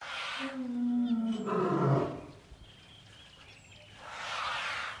You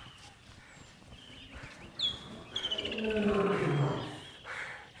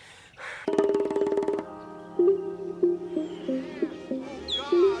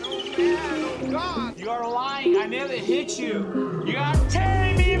are lying. I never hit you. You are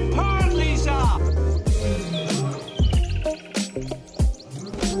tearing me apart, Lisa.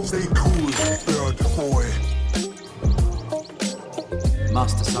 Stay cool, bird boy.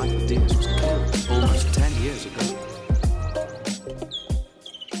 Master Cypher Diaz was killed almost 10 years ago.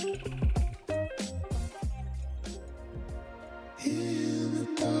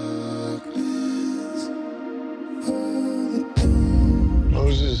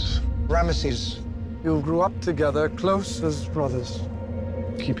 Moses, Ramesses, you grew up together, close as brothers.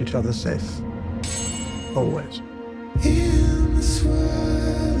 Keep each other safe. Always.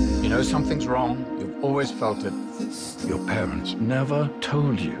 You know something's wrong. You've always felt it. Your parents never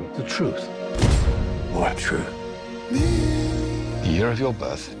told you the truth. What truth? The year of your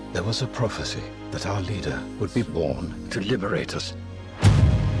birth, there was a prophecy that our leader would be born to liberate us.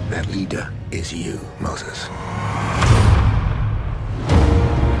 That leader is you, Moses.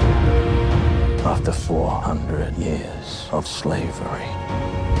 After 400 years of slavery,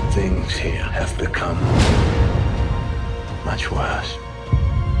 things here have become much worse.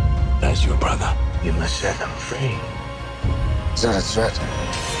 As your brother, you must set them free. Is that a threat?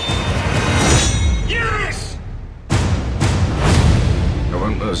 Yes! I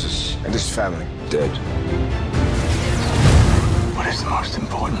want Moses and his family dead. What is the most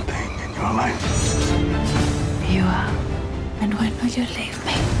important thing in your life? You are. And when will you leave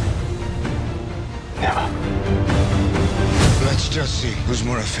me? Never. Let's just see who's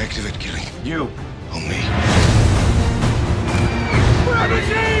more effective at killing. You. Or me.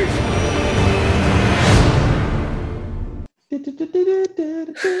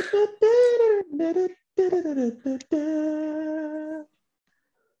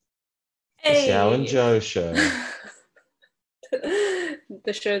 It's the Alan Joe show.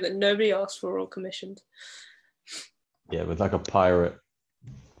 The show that nobody asked for or commissioned. Yeah, with like a pirate,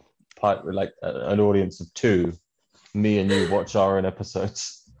 like an audience of two. Me and you watch our own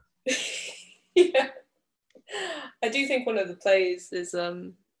episodes. Yeah. I do think one of the plays is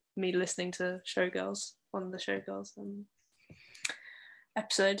me listening to Showgirls, one of the Showgirls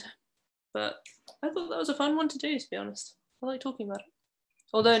episode. But I thought that was a fun one to do, to be honest. I like talking about it.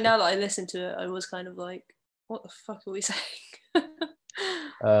 Although now that I listen to it, I was kind of like, what the fuck are we saying?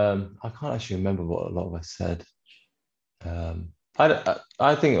 I can't actually remember what a lot of us said.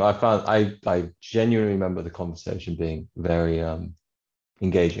 I think I genuinely remember the conversation being very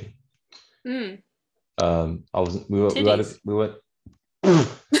engaging. Mm. We were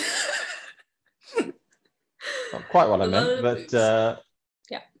not quite what I meant, but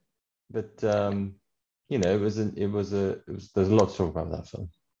yeah. But you know, there's a lot to talk about with that film.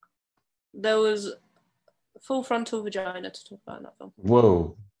 There was full frontal vagina to talk about in that film.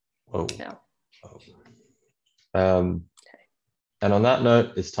 Whoa. Yeah. Okay. And on that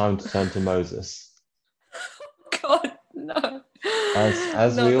note, it's time to turn to Moses. God, no.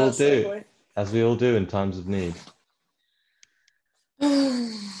 As we all do. As we all do in times of need.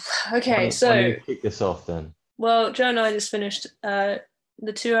 Okay, why don't you kick this off then? Well, Joe and I just finished the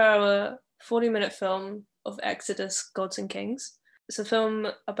 2-hour, 40-minute film of Exodus, Gods and Kings. It's a film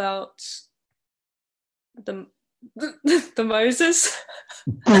about the Moses.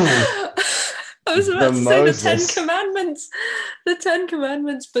 I was about to say the Ten Commandments. The Ten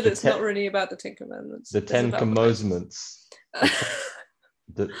Commandments, but it's not really about the Ten Commandments. The Ten Commandments.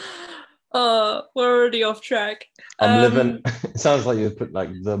 Oh, we're already off track. I'm living. It sounds like you put like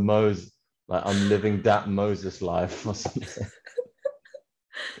the Moses, like I'm living that Moses life or something.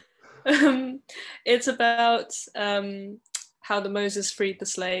 It's about how the Moses freed the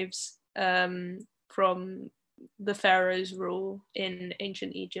slaves from the Pharaoh's rule in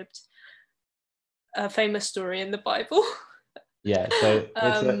ancient Egypt. A famous story in the Bible. Yeah, so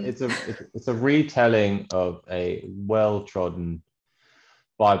it's a retelling of a well-trodden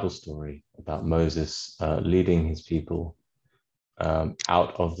Bible story about Moses leading his people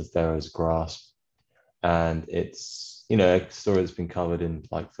out of the Pharaoh's grasp, and it's a story that's been covered in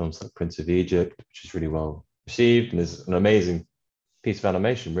like films like Prince of Egypt, which is really well received, and is an amazing piece of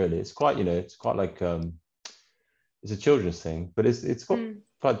animation. Really, it's quite it's quite like it's a children's thing, but it's got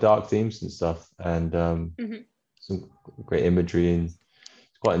quite dark themes and stuff, and some great imagery, and it's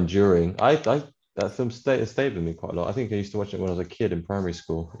quite enduring. That film stayed with me quite a lot. I think I used to watch it when I was a kid in primary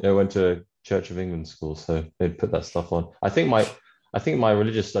school. I went to Church of England school, so they'd put that stuff on. I think my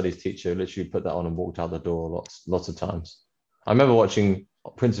religious studies teacher literally put that on and walked out the door lots of times. I remember watching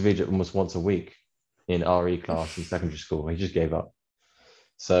Prince of Egypt almost once a week in RE class in secondary school. He just gave up.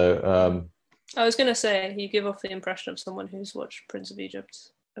 So I was going to say, you give off the impression of someone who's watched Prince of Egypt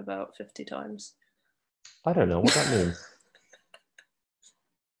about 50 times. I don't know what that means.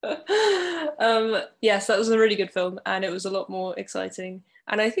 Yes, that was a really good film, and it was a lot more exciting,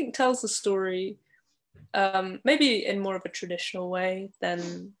 and I think tells the story maybe in more of a traditional way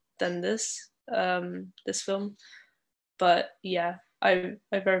than this film. But yeah, I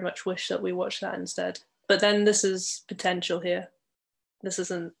very much wish that we watched that instead. But then this is potential here. This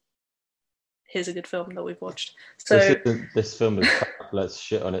isn't here's a good film that we've watched. So this film is let's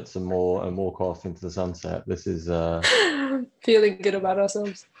shit on it some more and walk off into the sunset. This is feeling good about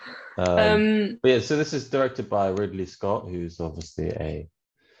ourselves. But yeah, so this is directed by Ridley Scott, who's obviously a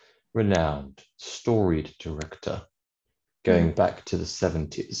renowned, storied director going back to the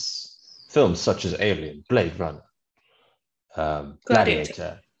 70s. Films such as Alien, Blade Runner,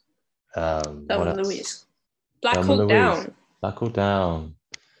 Gladiator, Thelma and Louise, Black Hawk Down, Black Hawk Down,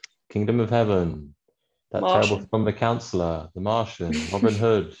 Kingdom of Heaven, that Martian. terrible film The Counselor, The Martian, Robin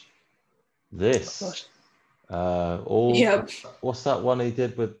Hood, this. What's that one he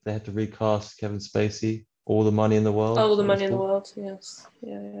did with they had to recast Kevin Spacey? All the Money in the World. All the Money in the World. Yes.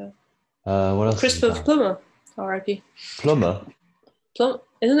 Yeah. What else? Christopher Plummer. R.I.P. Plummer.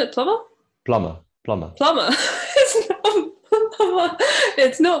 Isn't it Plummer? Plummer. It's not Plummer.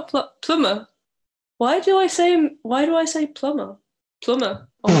 It's not Plummer. Why do I say Plummer? Plummer.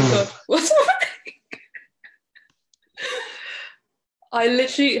 Oh my god. What's I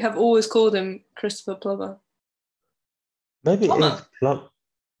literally have always called him Christopher Plummer. Maybe Plummer. It's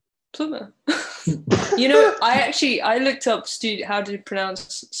Plummer. You know, I looked up how to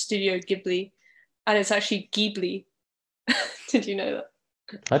pronounce Studio Ghibli, and it's actually Ghibli. Did you know that?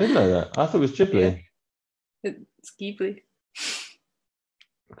 I didn't know that. I thought it was Ghibli. Yeah. It's Ghibli.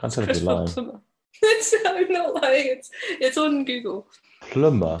 I can't tell if you're lying. Plummer. I'm not lying. It's on Google.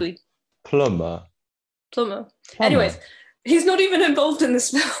 Plummer. Ghibli. Plummer. Anyways, he's not even involved in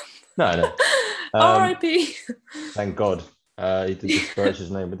this film. No. R.I.P. Thank God. He did disparage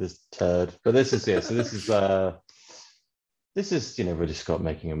his name with this turd. But this is Ridley Scott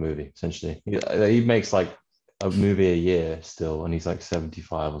making a movie, essentially. He makes like a movie a year still, and he's like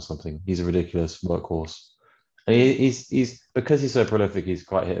 75 or something. He's a ridiculous workhorse. And he's because he's so prolific, he's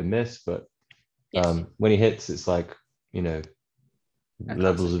quite hit and miss, but when he hits, it's like,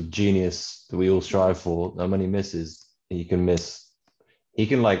 levels of genius that we all strive for. And when he misses, he can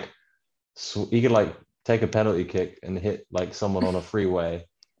take a penalty kick and hit like someone on a freeway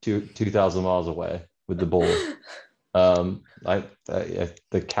 2,000 miles away with the ball. The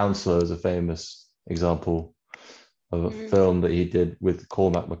Counselor is a famous example of a film that he did with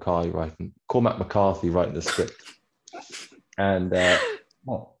Cormac McCarthy writing the script. And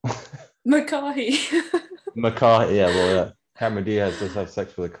McCarthy. Cameron Diaz does have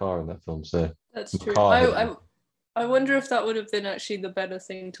sex with a car in that film, so that's true. McCarthy. I wonder if that would have been actually the better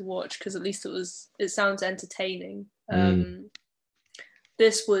thing to watch, because at least it sounds entertaining.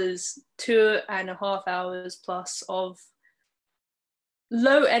 This was 2.5 hours plus of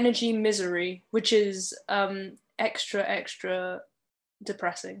low energy misery, which is extra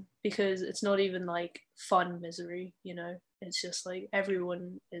depressing, because it's not even like fun misery, it's just like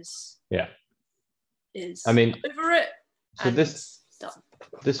everyone is over it. So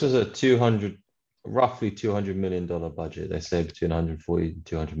this was a roughly $200 million budget. They say between 140 and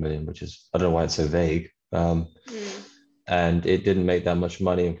 200 million, which is, I don't know why it's so vague. And it didn't make that much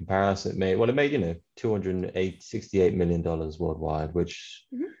money in comparison. It made $268 million worldwide, which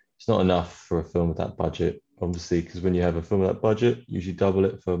is not enough for a film with that budget, obviously, because when you have a film with that budget, you usually double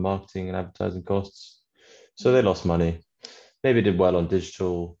it for marketing and advertising costs. So they lost money. Maybe it did well on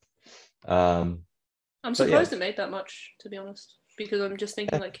digital. I'm surprised it made that much, to be honest, because I'm just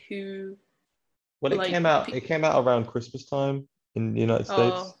thinking like who. Well, it came out around Christmas time in the United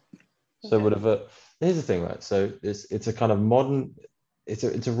States. So whatever. Here's the thing, right? So it's a kind of modern, it's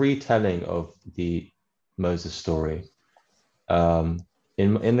a retelling of the Moses story, in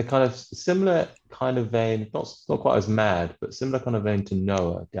the kind of similar kind of vein, not quite as mad, but similar kind of vein to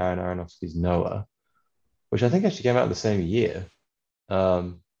Noah, Darren Aronofsky's Noah, which I think actually came out the same year,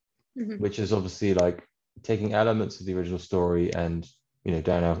 which is obviously like taking elements of the original story and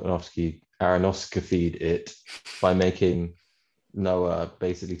Darren Aronofsky it by making Noah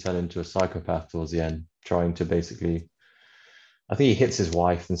basically turn into a psychopath towards the end, trying to basically, I think he hits his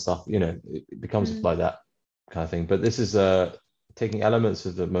wife and stuff, it becomes like that kind of thing. But this is taking elements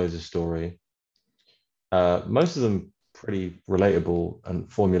of the Moses story, most of them pretty relatable and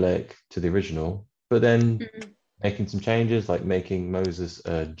formulaic to the original, but then making some changes, like making Moses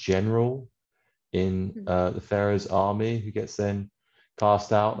a general in the Pharaoh's army, who gets then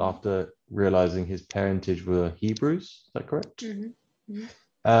cast out after realizing his parentage were Hebrews. Is that correct?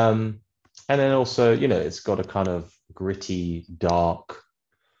 And then also, it's got a kind of gritty, dark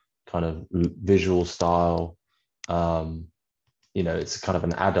kind of visual style. It's kind of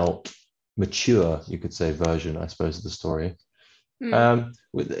an adult, mature, you could say, version, I suppose, of the story. And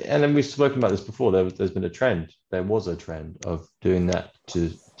then we've spoken about this before. There's been a trend. There was a trend of doing that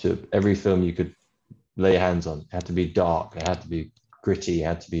to every film you could lay hands on. It had to be dark. It had to be gritty. It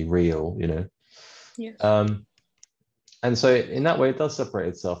had to be real. Yes. And so in that way, it does separate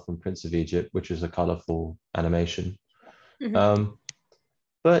itself from Prince of Egypt, which is a colorful animation.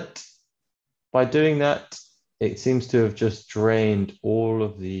 But by doing that, it seems to have just drained all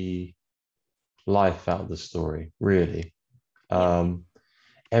of the life out of the story, really.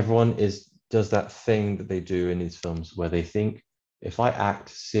 Everyone does that thing that they do in these films where they think, if I act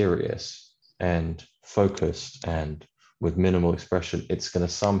serious and focused and with minimal expression, it's going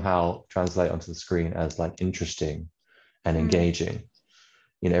to somehow translate onto the screen as like interesting and engaging.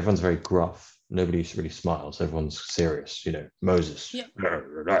 Everyone's very gruff. Nobody really smiles. Everyone's serious. Moses. Yeah.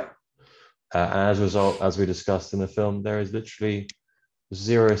 And as a result, as we discussed in the film, there is literally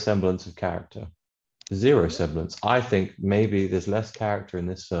zero semblance of character. Zero semblance. I think maybe there's less character in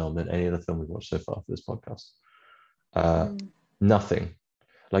this film than any other film we've watched so far for this podcast. Nothing.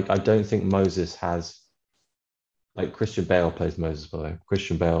 Like, I don't think Moses has, like, Christian Bale plays Moses, by the way.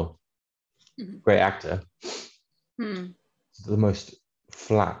 Christian Bale, great actor. The most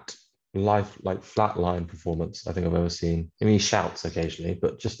flatline performance I think I've ever seen. I mean, he shouts occasionally,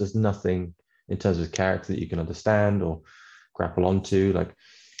 but just there's nothing in terms of character that you can understand or grapple onto. Like,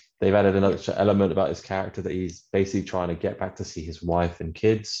 they've added an extra element about his character that he's basically trying to get back to see his wife and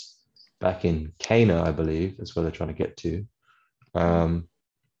kids back in Cana, I believe, is where they're trying to get to. But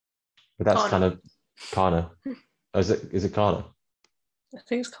that's kind of Cana. Oh, is it Cana? I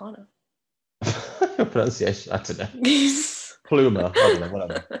think it's Cana. Pronunciation, I don't know. Pluma, I don't know,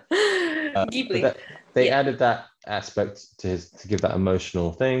 whatever. They added that aspect to give that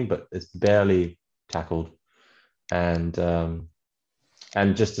emotional thing, but it's barely tackled. And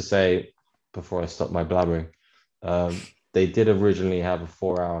just to say, before I stop my blabbering, they did originally have a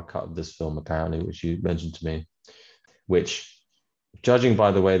 4-hour cut of this film, apparently, which you mentioned to me, which, judging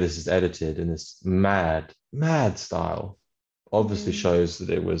by the way this is edited in this mad style, obviously shows that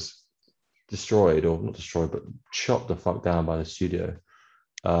it was destroyed, or not destroyed, but chopped the fuck down by the studio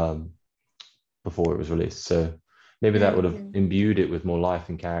before it was released. So maybe that would have imbued it with more life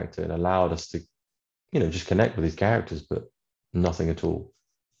and character and allowed us to, just connect with these characters, but nothing at all.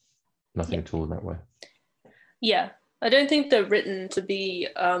 Nothing at all in that way. Yeah. I don't think they're written to be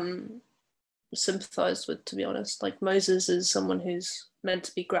sympathized with, to be honest. Like, Moses is someone who's meant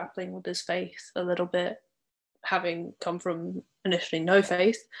to be grappling with his faith a little bit, having come from initially no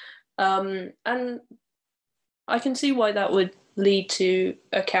faith. And I can see why that would lead to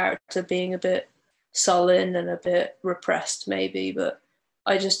a character being a bit sullen and a bit repressed, maybe, but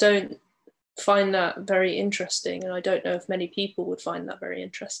I just don't find that very interesting, and I don't know if many people would find that very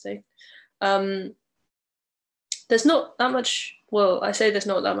interesting. There's not that much, well, I say there's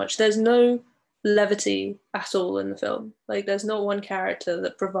not that much, there's no levity at all in the film. Like, there's not one character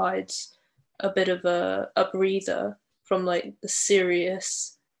that provides a bit of a breather from, like, the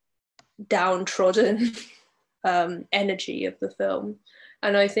serious, downtrodden energy of the film.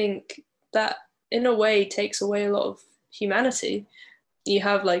 And I think that in a way takes away a lot of humanity. You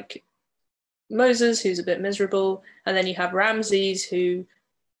have, like, Moses, who's a bit miserable, and then you have Ramses, who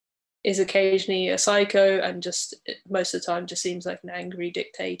is occasionally a psycho and just most of the time just seems like an angry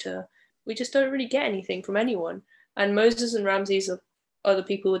dictator. We just don't really get anything from anyone. And Moses and Ramses are the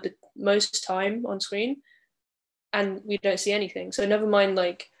people with the most time on screen, and we don't see anything. So never mind,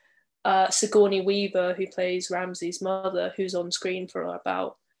 like, Sigourney Weaver, who plays Ramses' mother, who's on screen for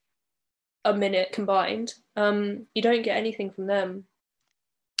about a minute combined. You don't get anything from them.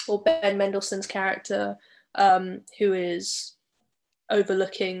 Or Ben Mendelsohn's character, who is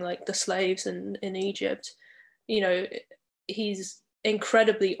overlooking, like, the slaves in Egypt. He's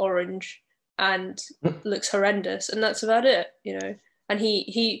incredibly orange and looks horrendous, and that's about it. And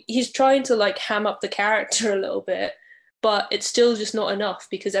he's trying to, like, ham up the character a little bit, but it's still just not enough,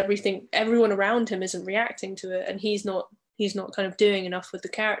 because everyone around him isn't reacting to it, and he's not kind of doing enough with the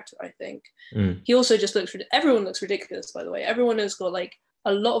character, I think. He also just everyone looks ridiculous, by the way. Everyone has got, like,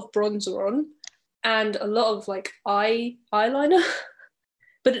 a lot of bronzer on and a lot of, like, eyeliner,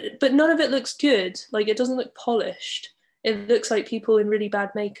 but none of it looks good. Like, it doesn't look polished. It looks like people in really bad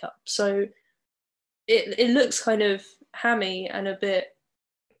makeup. So it looks kind of hammy and a bit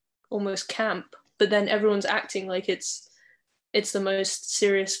almost camp, but then everyone's acting like it's the most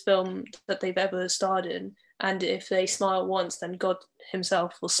serious film that they've ever starred in, and if they smile once, then God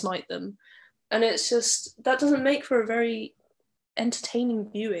himself will smite them. And it's just, that doesn't make for a very entertaining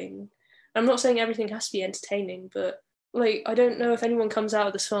viewing. I'm not saying everything has to be entertaining, but like, I don't know if anyone comes out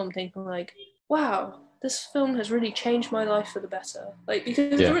of this film thinking like, wow, this film has really changed my life for the better. Like,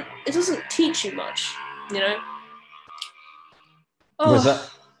 because it doesn't teach you much, you know? Oh. Was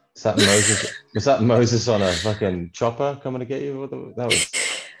that Moses? Was that Moses on a fucking chopper coming to get you? That was.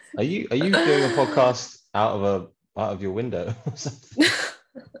 Are you doing a podcast out of your window?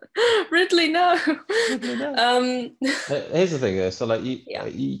 Ridley, no. Ridley, no. Here's the thing, though. So, like,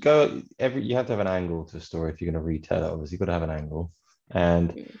 you go you have to have an angle to a story if you're going to retell it. Obviously, you've got to have an angle,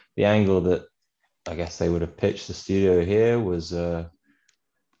 and the angle that I guess they would have pitched the studio here was a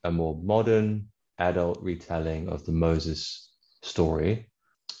more modern adult retelling of the Moses story.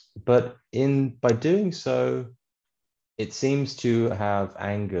 But by doing so, it seems to have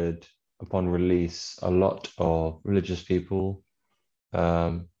angered upon release a lot of religious people,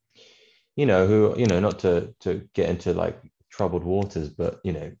 who, not to get into like troubled waters, but,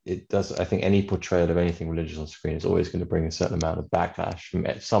 it does. I think any portrayal of anything religious on screen is always going to bring a certain amount of backlash from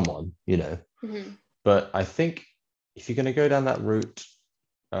someone, Mm-hmm. But I think if you're going to go down that route,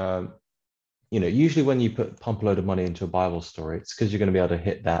 usually when you pump a load of money into a Bible story, it's because you're going to be able to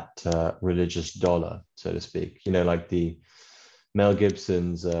hit that religious dollar, so to speak. Like the Mel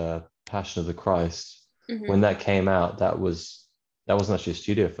Gibson's Passion of the Christ. Mm-hmm. When that came out, that wasn't actually a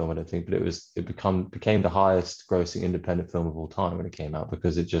studio film, I don't think, but it became the highest grossing independent film of all time when it came out,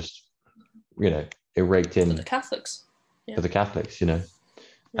 because it just, it raked in for the Catholics. Yeah. For the Catholics,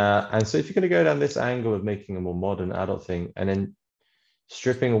 and so if you're going to go down this angle of making a more modern adult thing, and then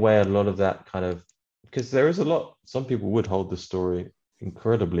stripping away a lot of that kind of, because there is a lot, some people would hold the story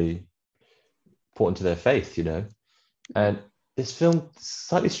incredibly important to their faith, and this film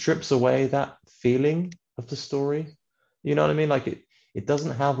slightly strips away that feeling of the story. You know what I mean? Like it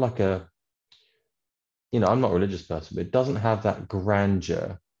doesn't have like a, I'm not a religious person, but it doesn't have that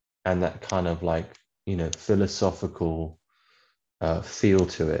grandeur and that kind of like, philosophical feel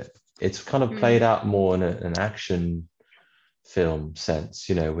to it. It's kind of played out more in an action film sense,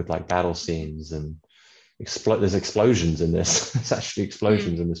 with like battle scenes and there's explosions in this. There's actually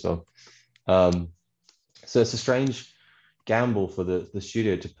explosions in this film. So it's a strange gamble for the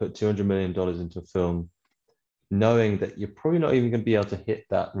studio to put $200 million into a film, knowing that you're probably not even going to be able to hit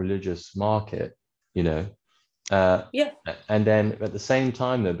that religious market, and then at the same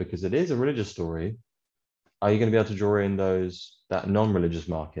time, though, because it is a religious story, are you going to be able to draw in that non-religious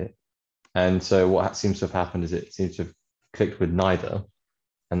market? And so what seems to have happened is it seems to have clicked with neither,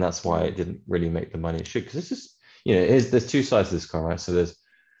 and that's why it didn't really make the money it should. Because it's just, there's two sides to this coin, right? So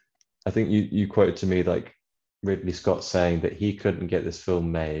I think you quoted to me like Ridley Scott saying that he couldn't get this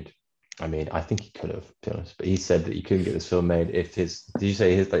film made. I mean, I think he could have, to be honest, but he said that he couldn't get this film made if did you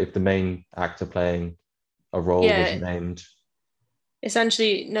say if the main actor playing a role was named?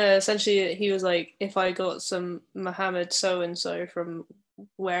 Essentially he was like, if I got some Muhammad so and so from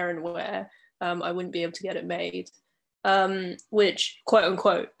where and where, I wouldn't be able to get it made. Which, quote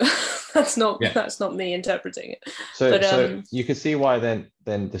unquote, that's not me interpreting it. So you can see why then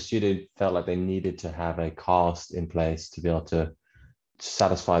the studio felt like they needed to have a cast in place to be able to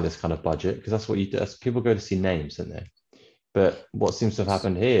satisfy this kind of budget, because that's what you do. People go to see names, don't they? But what seems to have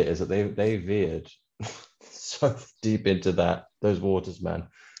happened here is that they veered so deep into those waters, man.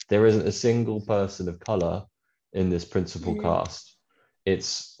 There isn't a single person of color in this principal cast.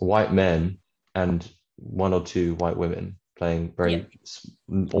 It's white men and one or two white women playing very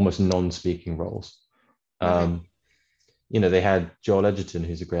almost non-speaking roles. They had Joel Edgerton,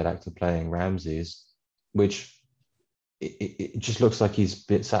 who's a great actor, playing Ramses, which it just looks like he's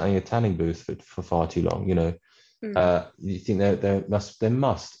been sat in a tanning booth for far too long. You think there must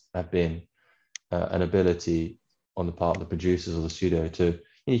have been an ability on the part of the producers or the studio to,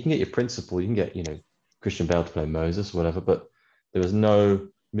 you can get your principal, you can get Christian Bale to play Moses or whatever, but there was no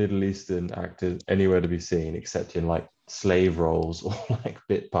Middle Eastern actors anywhere to be seen except in like slave roles or like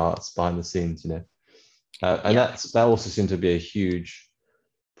bit parts behind the scenes, and that also seemed to be a huge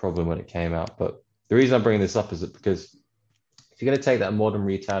problem when it came out. But the reason I'm bringing this up is that because if you're going to take that modern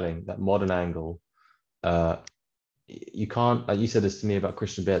retelling, that modern angle, you can't, like you said this to me about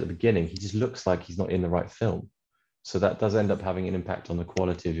Christian Bale at the beginning, he just looks like he's not in the right film. So that does end up having an impact on the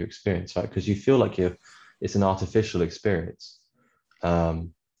quality of your experience, right? Because you feel like it's an artificial experience.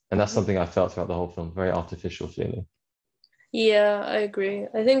 And that's something I felt throughout the whole film, very artificial feeling. Yeah, I agree.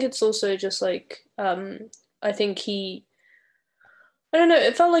 I think it's also just like I think I don't know,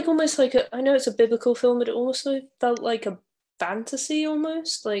 it felt like almost like I know it's a biblical film, but it also felt like a fantasy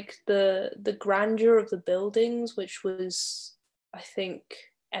almost, like the grandeur of the buildings, which was, I think,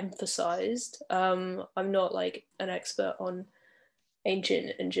 emphasized. I'm not like an expert on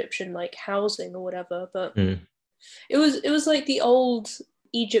ancient Egyptian like housing or whatever, but Mm. it was like the old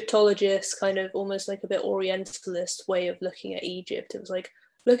Egyptologist kind of almost like a bit Orientalist way of looking at Egypt. It was like,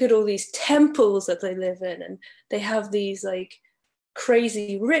 look at all these temples that they live in, and they have these like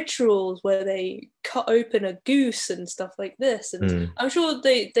crazy rituals where they cut open a goose and stuff like this. And Mm. I'm sure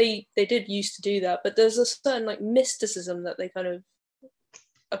they did used to do that, but there's a certain like mysticism that they kind of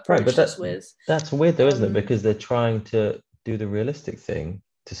Right, but approached us with. that's weird though, isn't it? Um, Because they're trying to do the realistic thing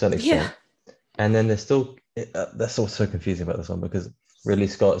to a certain yeah, extent, and then they're still that's also confusing about this one because Ridley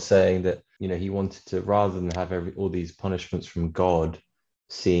Scott's saying that he wanted to, rather than have all these punishments from God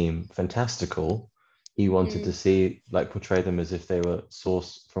seem fantastical, he wanted to see like portray them as if they were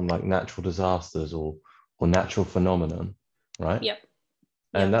sourced from like natural disasters or natural phenomenon, right? yeah.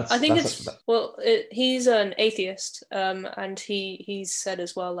 And Yeah, I think that's it's well. He's an atheist, and he's said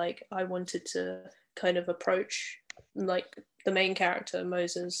as well. Like, I wanted to kind of approach like the main character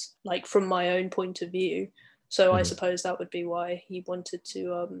Moses, like from my own point of view. So I Mhm, suppose that would be why he wanted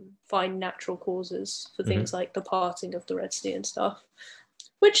to find natural causes for mhm. things like the parting of the Red Sea and stuff,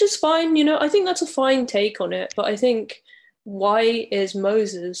 which is fine. You know, I think that's a fine take on it. But I think, why is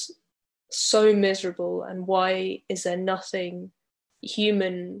Moses so miserable, and why is there nothing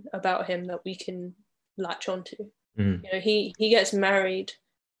human about him that we can latch onto? Mhm. You know, he gets married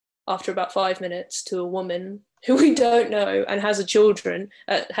after about 5 minutes to a woman who we don't know, and has a children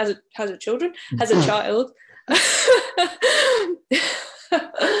has a children has a child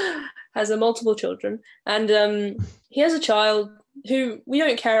has a multiple children, and he has a child who we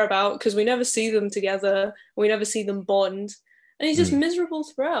don't care about because we never see them together, we never see them bond, and he's just Mm. miserable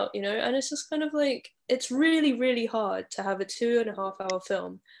throughout, you know. And it's just kind of like, it's really, really hard to have a 2.5 hour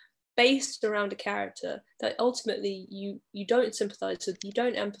film based around a character that ultimately you don't sympathize with, you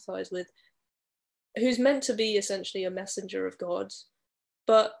don't empathize with, who's meant to be essentially a messenger of God,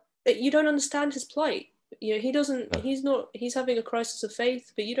 but you don't understand his plight. You know, he doesn't. Yeah. He's not. He's having a crisis of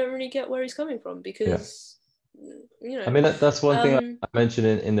faith, but you don't really get where he's coming from Yeah. because, you I know. mean that's one thing I Um, mentioned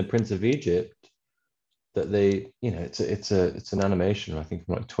in the Prince of Egypt, that they, it's an animation, I think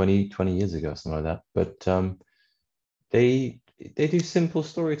from like 20 years ago, something like that. But they do simple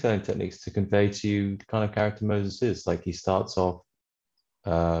storytelling techniques to convey to you the kind of character Moses is. Like he starts off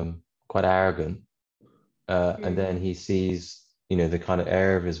quite arrogant, and then he sees, the kind of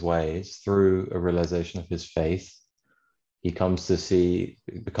error of his ways through a realization of his faith. He comes to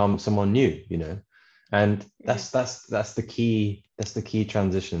become someone new, and that's the key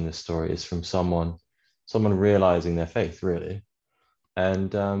transition in this story, is from someone realizing their faith, really.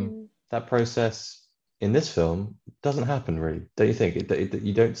 And that process in this film doesn't happen, really, don't you think?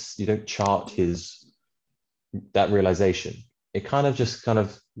 You don't chart that realization. It kind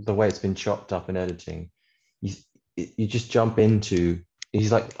of the way it's been chopped up in editing, you just jump into.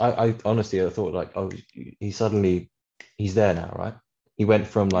 He's like, I honestly, I thought like, oh, he's there now, right? He went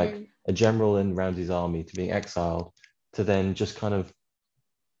from like a general in Ramsey's army to being exiled to then just kind of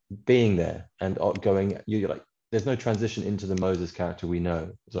being there and going. You're like, there's no transition into the Moses character we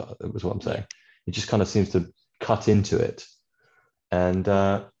know. Was what I'm saying. It just kind of seems to cut into it, and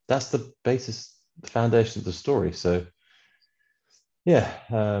that's the basis, the foundation of the story. So yeah,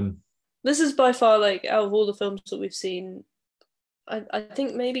 this is by far, like, out of all the films that we've seen, I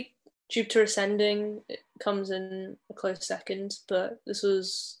think maybe Jupiter Ascending comes in a close second, but this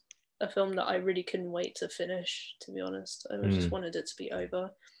was a film that I really couldn't wait to finish, to be honest. I just wanted it to be over.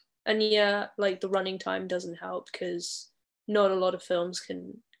 And yeah, like, the running time doesn't help because not a lot of films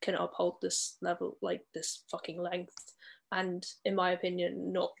can uphold this level, like this fucking length. And in my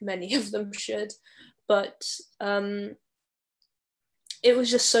opinion, not many of them should. But it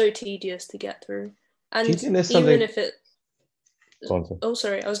was just so tedious to get through. do you And think there's even something? if it, Go on, sir. oh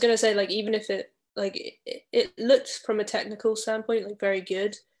sorry, I was gonna say, like, even if it, like, it looked from a technical standpoint like very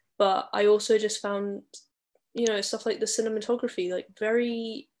good, but I also just found, stuff like the cinematography like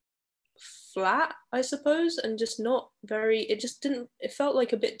very flat, I suppose, and just not very, it just didn't, it felt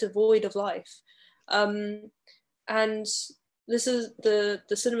like a bit devoid of life. And this is the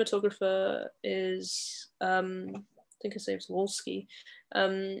cinematographer is I think his name's Wolski,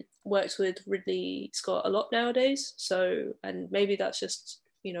 works with Ridley Scott a lot nowadays. So, and maybe that's just,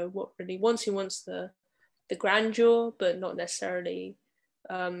 what Ridley wants. He wants the grandeur, but not necessarily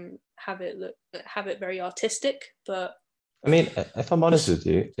have it very artistic. But I mean, if I'm honest with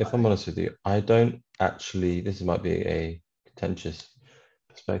you, I don't actually, this might be a contentious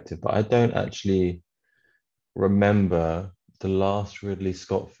perspective, but I don't actually remember the last Ridley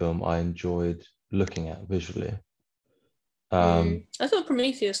Scott film I enjoyed looking at visually. I thought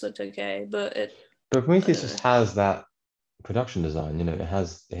Prometheus looked okay, but But I Prometheus don't just know. has that production design, it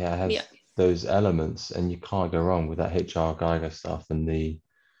has Yeah. those elements, and you can't go wrong with that H.R. Geiger stuff, and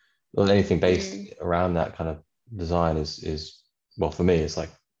anything based around that kind of design is well, for me, it's like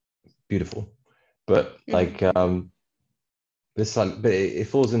beautiful. But like this like but it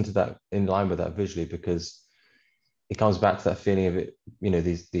falls into that, in line with that visually, because it comes back to that feeling of it,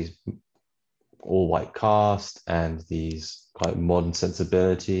 these all white cast and these quite modern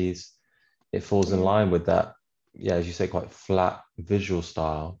sensibilities. It falls in line with that, yeah, as you say, quite flat visual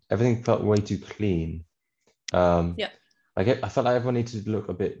style. Everything felt way too clean. Yeah. I felt like everyone needed to look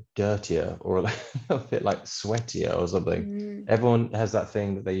a bit dirtier, or like a bit like sweatier or something. Everyone has that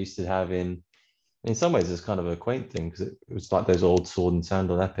thing that they used to have in some ways it's kind of a quaint thing, because it was like those old sword and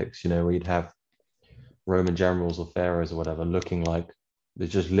sandal epics, where you'd have Roman generals or pharaohs or whatever looking like they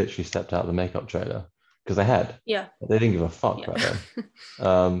just literally stepped out of the makeup trailer, because Yeah. they didn't give a fuck back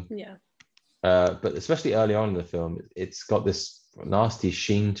then. Yeah. But especially early on in the film, it's got this nasty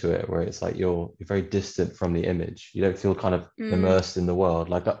sheen to it, where it's like you're very distant from the image. You don't feel kind of immersed in the world.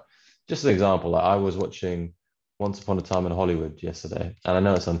 Like just an example, like I was watching Once Upon a Time in Hollywood yesterday, and I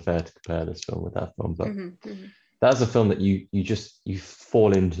know it's unfair to compare this film with that film, but that's a film that you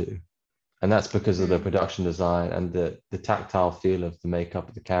fall into, and that's because of the production design and the tactile feel of the makeup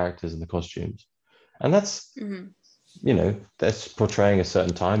of the characters and the costumes, and that's that's portraying a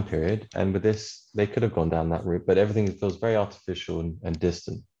certain time period. And with this, they could have gone down that route, but everything feels very artificial and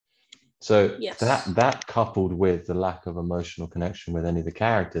distant. So Yes. that coupled with the lack of emotional connection with any of the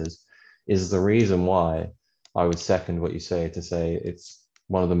characters is the reason why I would second what you say, to say it's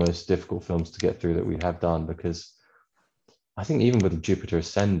one of the most difficult films to get through that we have done, because I think even with Jupiter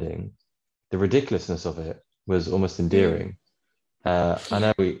Ascending, the ridiculousness of it was almost endearing. I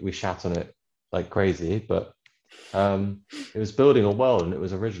know we shat on it like crazy, but it was building a world and it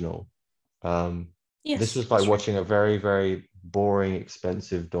was original. This was like watching a very, very boring,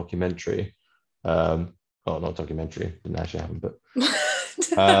 expensive documentary. Not documentary, didn't actually happen, but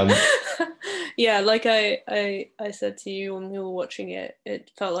yeah, like I said to you when we were watching it,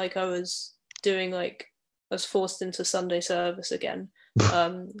 it felt like I was forced into Sunday service again,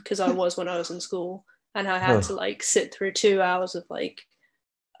 because I was when I was in school, and I had to like sit through 2 hours of like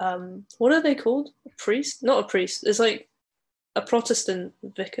what are they called? A priest? Not a priest. It's like a Protestant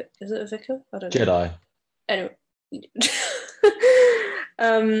vicar. Is it a vicar? I don't know. Jedi. Anyway.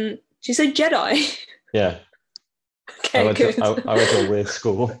 Do you say Jedi? Yeah. Okay, I went to a weird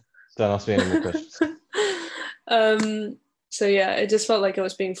school. Don't ask me any more questions. So yeah, it just felt like I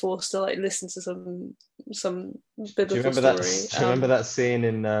was being forced to like listen to some biblical story. Do you remember that scene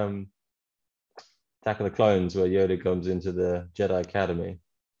in Attack of the Clones where Yoda comes into the Jedi Academy?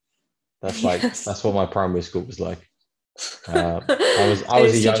 That's like that's what my primary school was like. I was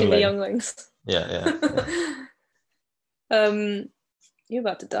a youngling. The younglings. Yeah. You're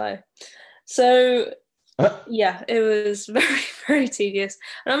about to die. So yeah, it was very, very tedious.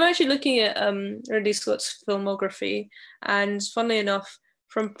 And I'm actually looking at Ridley Scott's filmography, and funnily enough,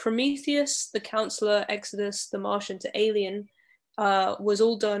 from Prometheus, The Counselor, Exodus, The Martian to Alien, was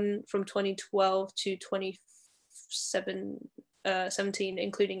all done from 2012 to 2017,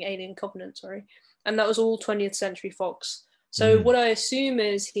 including Alien Covenant, and that was all 20th Century Fox. So what I assume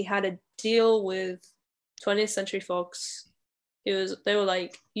is he had a deal with 20th Century Fox. They were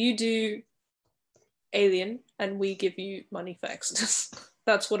like, you do Alien and we give you money for Exodus.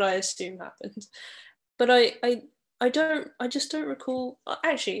 That's what I assume happened. But I just don't recall.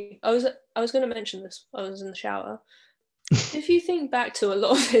 Actually, I was going to mention this. I was in the shower. If you think back to a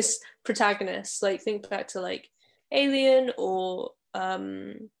lot of his protagonists, like think back to like Alien or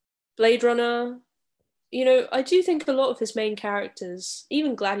Blade Runner, I do think a lot of his main characters,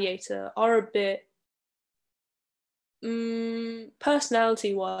 even Gladiator, are a bit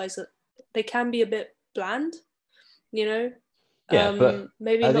personality-wise, they can be a bit bland, but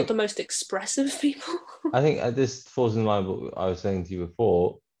maybe not the most expressive people. I think this falls in line with what I was saying to you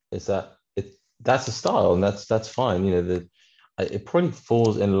before, is that that's a style, and that's fine. It probably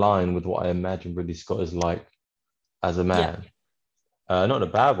falls in line with what I imagine Ridley Scott is like as a man. Not in a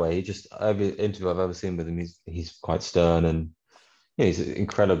bad way. He just, every interview I've ever seen with him, he's quite stern, and he's an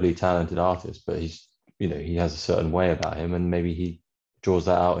incredibly talented artist, but he has a certain way about him, and maybe he draws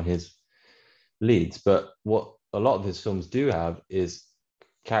that out in his leads. But what a lot of his films do have is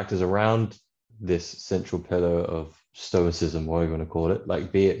characters around this central pillar of stoicism, whatever you want to call it.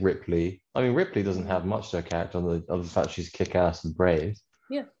 Like, be it Ripley. I mean, Ripley doesn't have much to her character on the fact she's kick-ass and brave.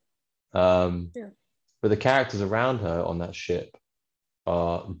 Yeah. Yeah. But the characters around her on that ship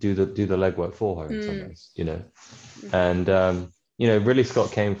do the legwork for her in some ways, you know. And you know, Ridley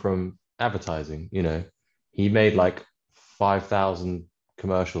Scott came from advertising. You know, he made like 5,000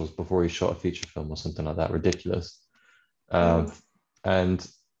 commercials before he shot a feature film or something like that. Ridiculous. And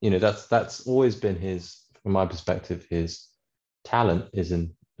you know, that's always been his, from my perspective, his talent is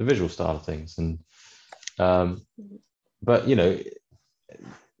in the visual style of things. And but you know,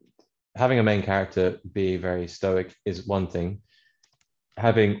 having a main character be very stoic is one thing.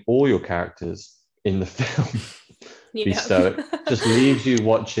 Having all your characters in the film be stoic just leaves you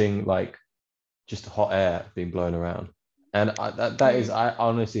watching like just hot air being blown around. And I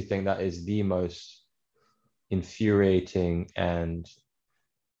honestly think that is the most infuriating and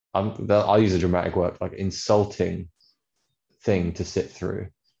I'll use a dramatic word, like insulting thing to sit through,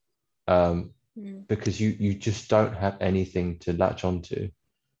 because you just don't have anything to latch onto.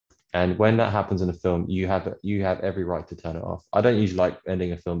 And when that happens in a film, you have every right to turn it off. I don't usually like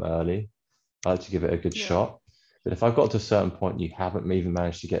ending a film early. I like to give it a good shot. But if I've got to a certain point, you haven't even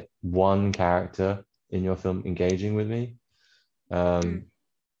managed to get one character in your film engaging with me,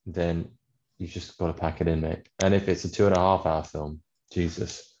 then you just got to pack it in, mate. And if it's a 2.5 hour film,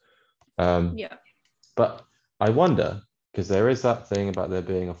 Jesus. But I wonder, because there is that thing about there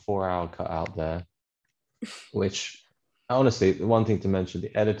being a 4-hour cut out there, which honestly, the one thing to mention,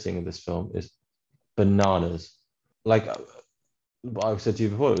 the editing of this film is bananas. Like I said to you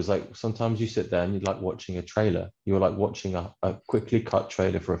before, it was like sometimes you sit there and you're like watching a trailer. You're like watching a quickly cut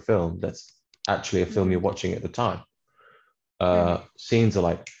trailer for a film that's actually a film you're watching at the time. Scenes are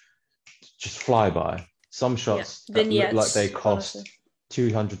like just fly by. Some shots that look like they cost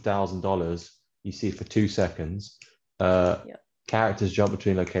 $200,000 you see for 2 seconds. Characters jump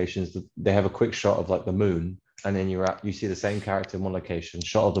between locations. They have a quick shot of like the moon, and then you see the same character in one location,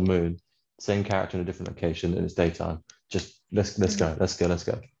 shot of the moon, same character in a different location, and it's daytime. Just let's go.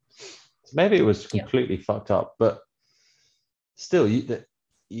 So maybe it was completely fucked up, but still, you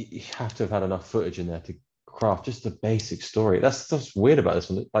have to have had enough footage in there to craft just a basic story. That's what's weird about this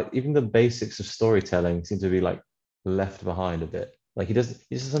one. Like even the basics of storytelling seem to be like left behind a bit. Like he doesn't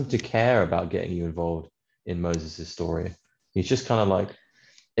seem to care about getting you involved in Moses' story. He's just kind of like,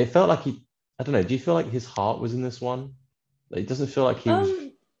 it felt like I don't know, do you feel like his heart was in this one? Like, it doesn't feel like he was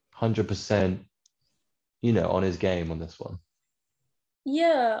 100%, you know, on his game on this one.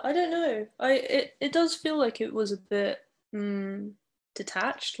 Yeah, I don't know. It does feel like it was a bit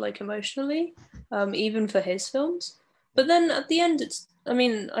detached, like emotionally, even for his films. But then at the end, I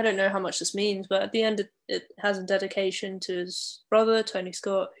mean, I don't know how much this means, but at the end, it has a dedication to his brother, Tony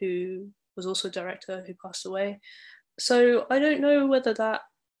Scott, who was also a director who passed away. So I don't know whether that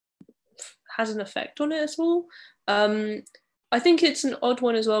has an effect on it at all. I think it's an odd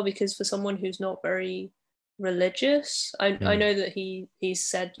one as well, because for someone who's not very religious, I know that he's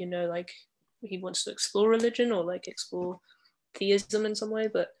said, you know, like he wants to explore religion or like explore theism in some way,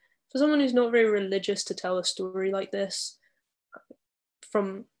 but for someone who's not very religious to tell a story like this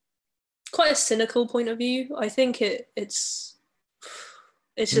from quite a cynical point of view, I think it's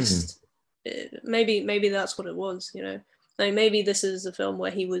just maybe that's what it was, you know. Like maybe this is a film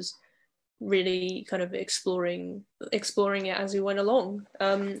where he was really kind of exploring it as he went along,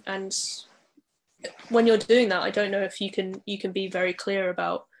 and when you're doing that, I don't know if you can be very clear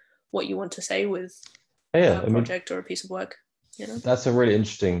about what you want to say with a project or a piece of work, you know. That's a really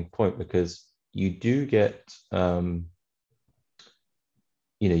interesting point, because you do get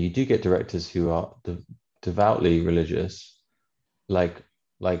you do get directors who are devoutly religious, like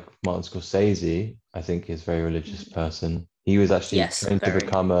Martin Scorsese. I think is a very religious person. He was actually trained to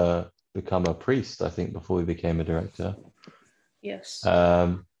become a priest, I think, before he became a director. Yes.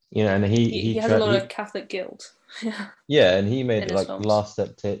 You know, and he has a lot of Catholic guilt. Yeah, and he made like Last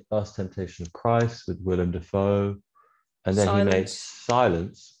Temptation of Christ with Willem Dafoe, and then he made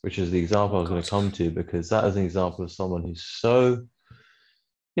Silence, which is the example I was going to come to, because that is an example of someone who's so,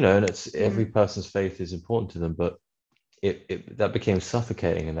 you know, and it's every person's faith is important to them, but that became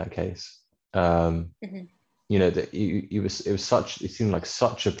suffocating in that case. You know, that it seemed like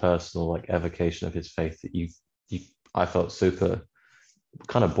such a personal like evocation of his faith that I felt super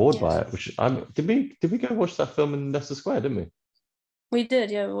kind of bored by it. Which did we go watch that film in Leicester Square, didn't we? We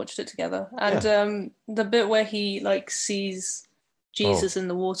did, yeah. We watched it together, and the bit where he like sees Jesus in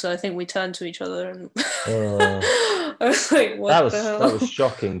the water, I think we turned to each other and I was like, "What the hell?" That was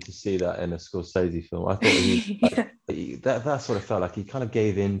shocking to see that in a Scorsese film. I thought that sort of felt like he kind of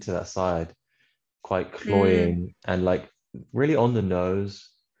gave in to that side quite cloying and like really on the nose.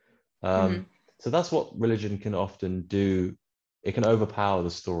 So that's what religion can often do. It can overpower the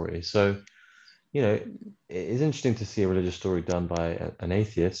story. So, you know, it's interesting to see a religious story done by an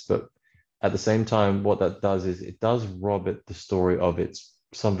atheist, but at the same time, what that does is it does rob it the story of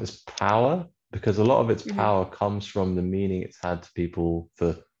some of its power, because a lot of its power comes from the meaning it's had to people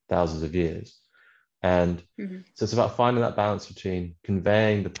for thousands of years. And so it's about finding that balance between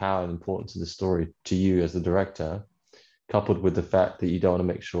conveying the power and importance of the story to you as the director, coupled with the fact that you don't want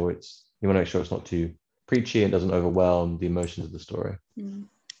to make sure you want to make sure it's not too preachy and doesn't overwhelm the emotions of the story.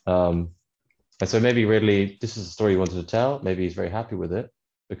 And so maybe Ridley, this is the story he wanted to tell. Maybe he's very happy with it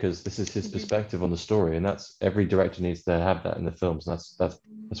because this is his perspective on the story, and that's every director needs to have that in the films.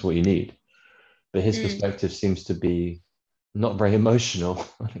 That's what you need. But his perspective seems to be not very emotional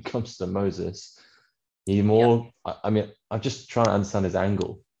when it comes to Moses. He more, I mean, I'm just trying to understand his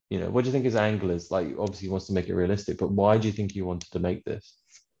angle. You know, what do you think his angle is? Like, obviously he wants to make it realistic, but why do you think he wanted to make this?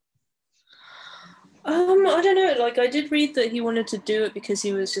 I don't know. Like, I did read that he wanted to do it because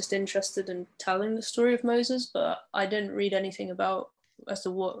he was just interested in telling the story of Moses, but I didn't read anything about as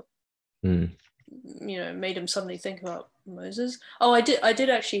to what made him suddenly think about Moses. Oh, I did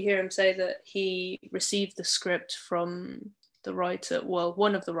actually hear him say that he received the script from the writer, well,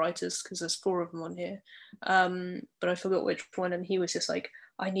 one of the writers, because there's 4 of them on here, but I forgot which one, and he was just like,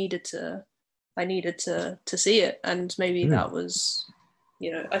 I needed to see it, and maybe that was,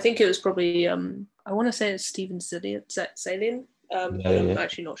 I think it was probably I want to say it's Steven Zaillian. I'm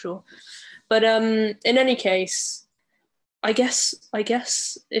actually not sure, but in any case, I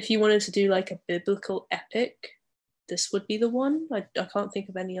guess if you wanted to do like a biblical epic, this would be the one. I can't think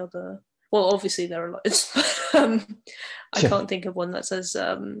of any other. Well, obviously there are loads, but I can't think of one that's as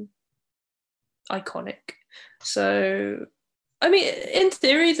iconic. So, I mean, in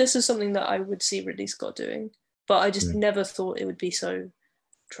theory, this is something that I would see Ridley Scott doing, but I just never thought it would be so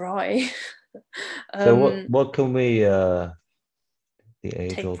dry. So what can we, the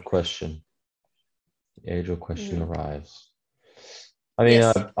age-old question arrives. I mean,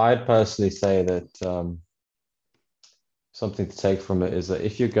 yes. I'd personally say that something to take from it is that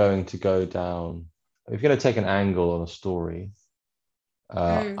if you're going to take an angle on a story,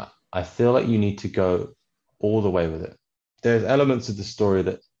 I feel like you need to go all the way with it. There's elements of the story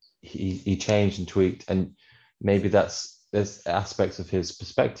that he changed and tweaked, and maybe there's aspects of his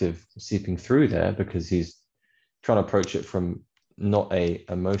perspective seeping through there because he's trying to approach it from not a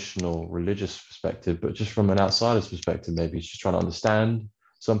emotional religious perspective, but just from an outsider's perspective. Maybe he's just trying to understand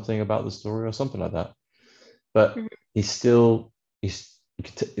something about the story or something like that. But he's still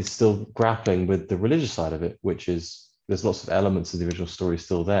grappling with the religious side of it, which is there's lots of elements of the original story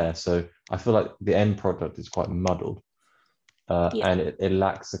still there. So I feel like the end product is quite muddled, and it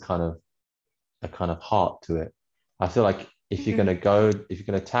lacks a kind of heart to it. I feel like if you're going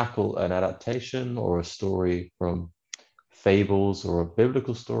to tackle an adaptation or a story from fables or a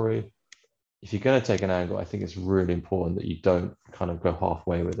biblical story, if you're going to take an angle, I think it's really important that you don't kind of go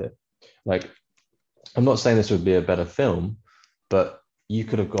halfway with it. Like, I'm not saying this would be a better film, but you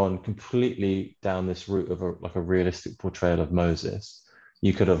could have gone completely down this route of a realistic portrayal of Moses.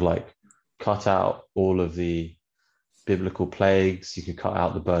 You could have like cut out all of the biblical plagues. You could cut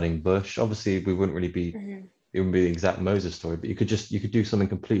out the burning bush. Obviously, we wouldn't really be, it wouldn't be the exact Moses story, but you could do something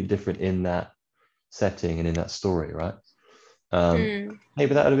completely different in that setting and in that story, right?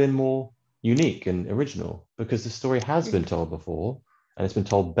 Maybe that would have been more unique and original because the story has been told before and it's been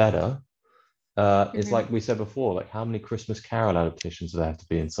told better. It's like we said before, like how many Christmas Carol adaptations do there have to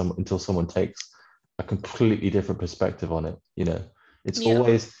be until someone takes a completely different perspective on it? It's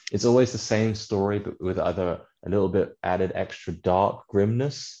always the same story, but with either a little bit added extra dark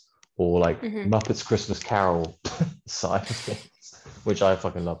grimness or like Muppets Christmas Carol side of things, which I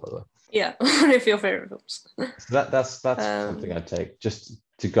fucking love, by the way. Yeah, one of your favorite films. So that's something I'd take, just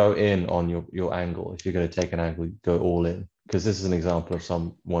to go in on your angle. If you're going to take an angle, go all in, because this is an example of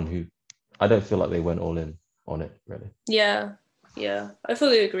someone who I don't feel like they went all in on it, really. Yeah, I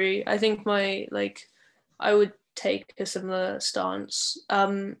fully agree. I think I would take a similar stance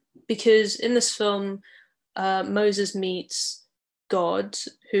because in this film, Moses meets God,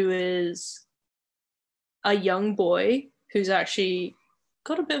 who is a young boy who's actually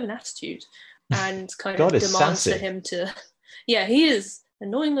got a bit of an attitude and kind of demands for him to. Yeah, he is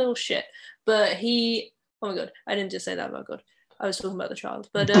annoying little shit, but oh my God, I didn't just say that about God. I was talking about the child,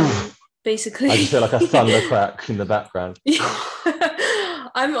 but basically, I just feel like a thunder crack in the background.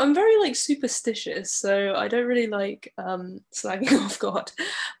 I'm very superstitious, so I don't really like slagging off God,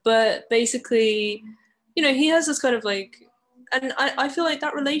 but basically, he has this kind of and I feel like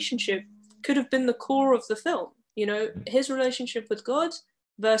that relationship could have been the core of the film. You know, his relationship with God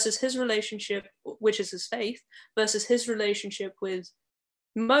versus his relationship, which is his faith, versus his relationship with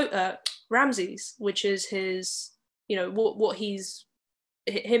Ramses, which is his, you know, what he's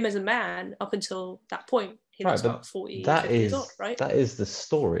him as a man up until that point. He was about 40, 50 years old, right? That is the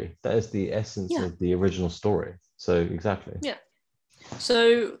story. That is the essence of the original story. So exactly. Yeah.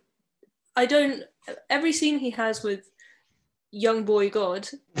 So every scene he has with young boy God,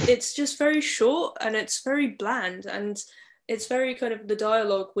 it's just very short and it's very bland, and it's very kind of the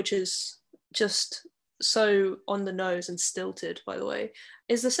dialogue, which is just so on the nose and stilted, by the way,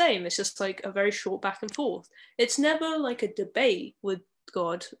 is the same. It's just like a very short back and forth. It's never like a debate with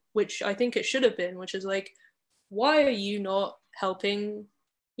God, which I think it should have been, which is like, why are you not helping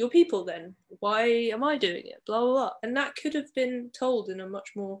your people then? Why am I doing it? Blah, blah, blah. And that could have been told in a much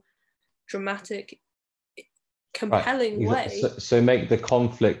more dramatic, compelling way. So make the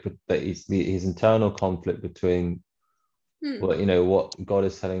conflict, that is his internal conflict between what God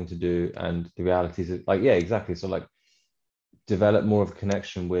is telling him to do and the realities of, like, yeah, exactly. So like develop more of a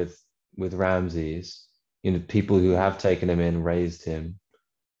connection with Ramses, you know, people who have taken him in, raised him.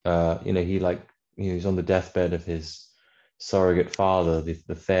 You know, he's on the deathbed of his surrogate father,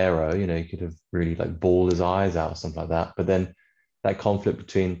 the pharaoh. You know, he could have really like bawled his eyes out or something like that. But then that conflict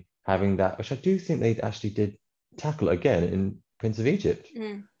between having that, which I do think they actually did tackle again in Prince of Egypt.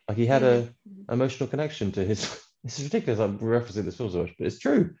 Like he had a emotional connection to his. This is ridiculous. I'm referencing this film so much, but it's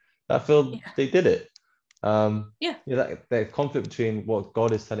true. That film, they did it. That conflict between what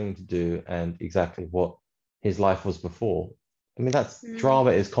God is telling him to do and exactly what his life was before. I mean, that's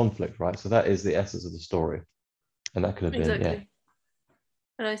drama is conflict, right? So that is the essence of the story, and that could have been, yeah.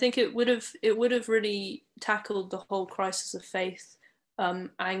 And I think it would have really tackled the whole crisis of faith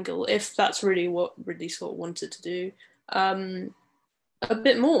angle, if that's really what Ridley Scott wanted to do, a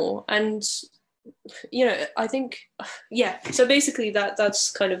bit more. And you know, I think, so basically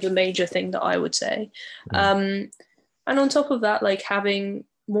that's kind of the major thing that I would say. And on top of that, like having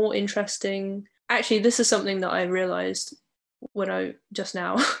more interesting, actually this is something that I realized when I just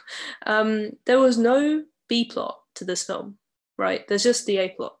now, there was no B plot to this film, right? There's just the A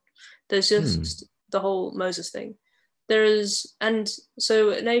plot. There's just the whole Moses thing. And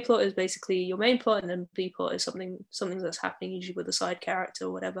so an A plot is basically your main plot, and then B plot is something that's happening usually with a side character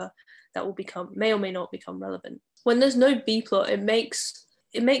or whatever that will may or may not become relevant. When there's no B plot, it makes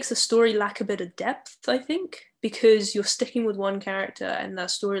the story lack a bit of depth, I think, because you're sticking with one character and that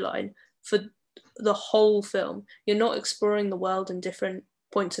storyline for the whole film. You're not exploring the world in different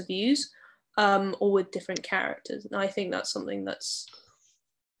points of views, or with different characters. And I think that's something that's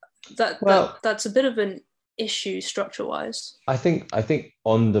a bit of an issue structure-wise. I think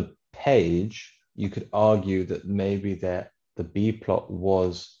on the page you could argue that maybe that the B plot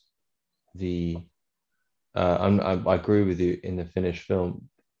was the I agree with you in the finished film.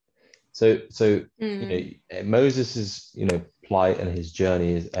 So you know, Moses's, you know, plight and his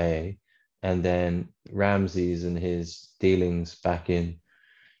journey is A, and then Ramses and his dealings back in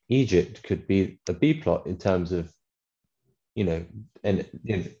Egypt could be the B plot in terms of, you know, and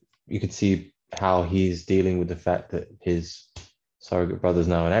you could see how he's dealing with the fact that his surrogate brother's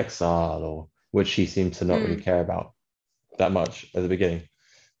now in exile, or which he seems to not really care about that much at the beginning.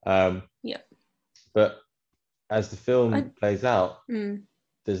 But as the film plays out, you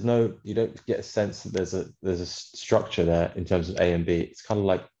don't get a sense that there's a structure there in terms of A and B. It's kind of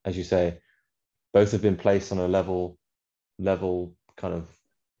like, as you say, both have been placed on a level kind of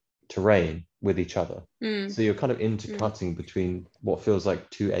terrain with each other. So you're kind of intercutting between what feels like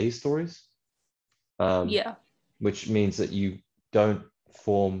two A stories. Which means that you don't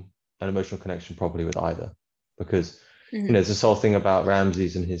form an emotional connection properly with either, because you know, there's this whole thing about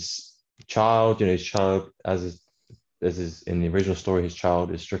Ramses and his child. You know, his child, as is in the original story, his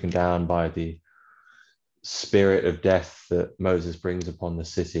child is stricken down by the spirit of death that Moses brings upon the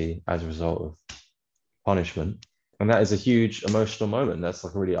city as a result of punishment, and that is a huge emotional moment. That's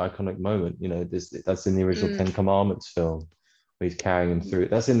like a really iconic moment. You know, that's in the original Ten Commandments film, where he's carrying him through it.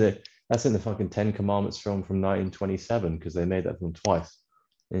 That's in the fucking Ten Commandments film from 1927, because they made that film twice,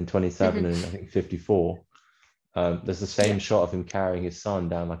 in 27 and I think 54. There's the same shot of him carrying his son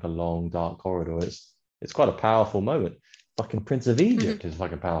down like a long dark corridor. It's quite a powerful moment. Fucking Prince of Egypt is a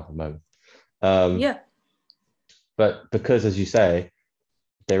fucking powerful moment. But because, as you say,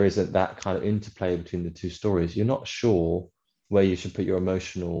 there isn't that kind of interplay between the two stories, you're not sure where you should put your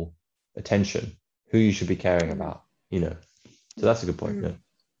emotional attention, who you should be caring about, you know. So that's a good point.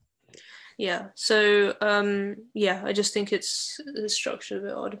 So I just think it's structured a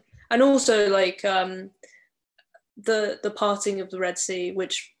bit odd. And also, like, the parting of the Red Sea,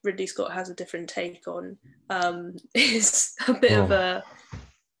 which Ridley Scott has a different take on, is a bit of a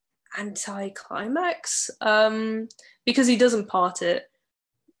anti-climax, because he doesn't part it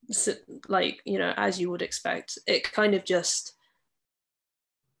like, you know, as you would expect. It kind of just,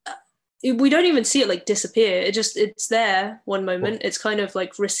 we don't even see it like disappear. It's there one moment. It's kind of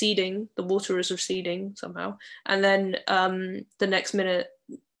like receding. The water is receding somehow, and then the next minute,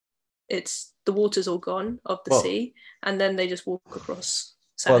 it's the water's all gone of the sea, and then they just walk across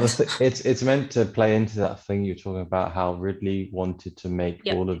sand. Well, it's meant to play into that thing you're talking about, how Ridley wanted to make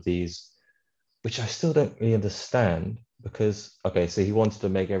all of these, which I still don't really understand, because so he wanted to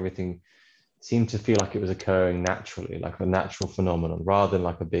make everything seem to feel like it was occurring naturally, like a natural phenomenon, rather than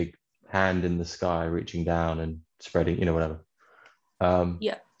like a big hand in the sky reaching down and spreading, you know, whatever.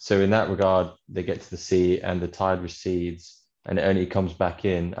 So in that regard, they get to the sea and the tide recedes, and it only comes back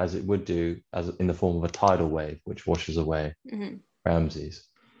in as it would do, as in the form of a tidal wave, which washes away Ramses,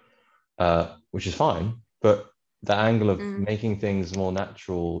 which is fine. But the angle of making things more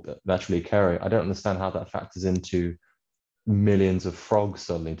naturally occurring, I don't understand how that factors into millions of frogs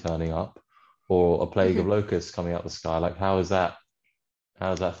suddenly turning up, or a plague of locusts coming out the sky. Like, how does that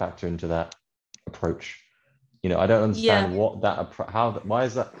factor into that approach? You know, I don't understand what that why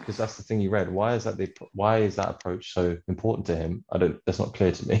is that, because that's the thing you read. Why is that approach so important to him? That's not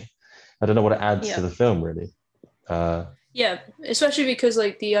clear to me. I don't know what it adds to the film, really. Especially because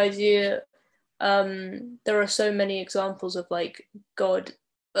like the idea, there are so many examples of like God.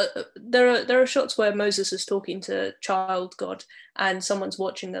 There are shots where Moses is talking to child God, and someone's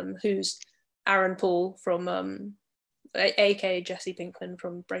watching them, who's Aaron Paul from aka Jesse Pinkman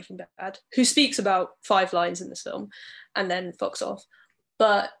from Breaking Bad, who speaks about 5 lines in this film and then fucks off.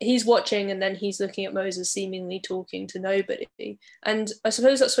 But he's watching, and then he's looking at Moses seemingly talking to nobody. And I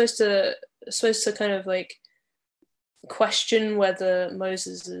suppose that's supposed to kind of like question whether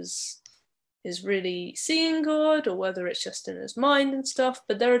Moses is really seeing God, or whether it's just in his mind and stuff.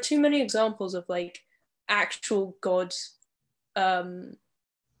 But there are too many examples of like actual God,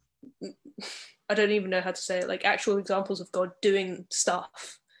 I don't even know how to say it, like actual examples of God doing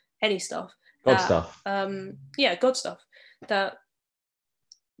stuff, any stuff. God stuff. God stuff that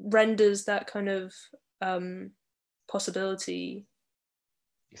renders that kind of possibility.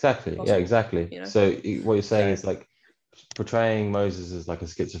 Exactly. Possible, exactly. You know? So what you're saying is like portraying Moses as like a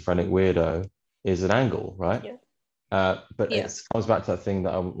schizophrenic weirdo is an angle, right? But it comes back to that thing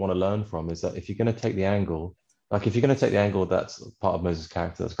that I want to learn from, is that if you're going to take the angle, that's part of Moses'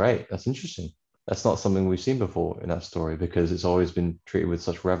 character, that's great, that's interesting. That's not something we've seen before in that story, because it's always been treated with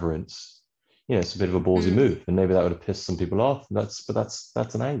such reverence. You know, it's a bit of a ballsy move, and maybe that would have pissed some people off. But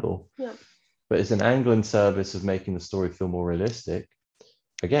that's an angle. But it's an angle in service of making the story feel more realistic.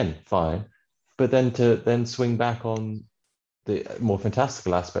 Again, fine. But then swing back on the more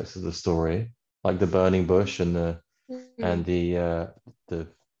fantastical aspects of the story, like the burning bush and the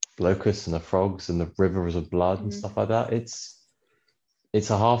locusts and the frogs and the rivers of blood and stuff like that. It's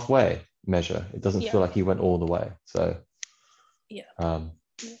a halfway measure. It doesn't feel like he went all the way. So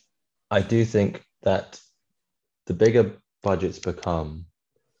I do think that the bigger budgets become,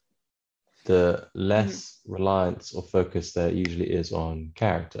 the less reliance or focus there usually is on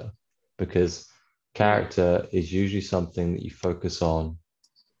character, because character is usually something that you focus on,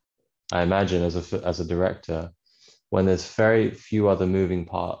 I imagine, as a director, when there's very few other moving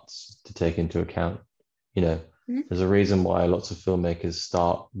parts to take into account. You know, there's a reason why lots of filmmakers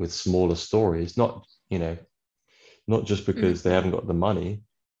start with smaller stories, not just because they haven't got the money,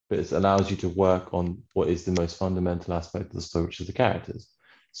 but it allows you to work on what is the most fundamental aspect of the story, which is the characters.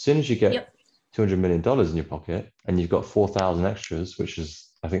 As soon as you get $200 million in your pocket and you've got 4,000 extras, which is,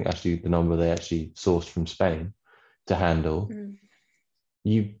 I think, actually the number they actually sourced from Spain to handle,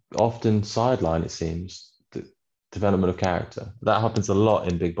 you often sideline, it seems, the development of character. That happens a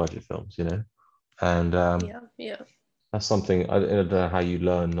lot in big budget films, you know? And that's something, I don't know how you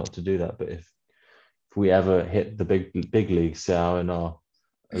learn not to do that, but if we ever hit the big leagues in our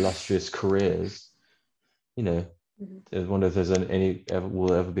illustrious careers, you know, I wonder if there's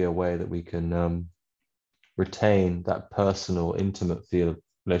will ever be a way that we can retain that personal, intimate feel of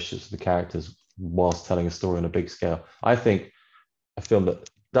relationships with the characters whilst telling a story on a big scale. I think a film that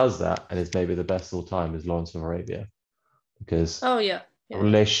does that and is maybe the best of all time is Lawrence of Arabia, because the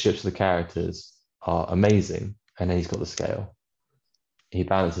relationships with the characters are amazing, and then he's got the scale. He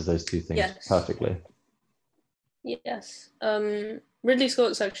balances those two things perfectly. Ridley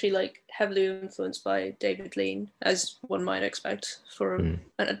Scott's actually like heavily influenced by David Lean, as one might expect for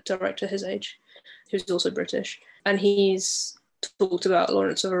a director his age, who's also British. And he's talked about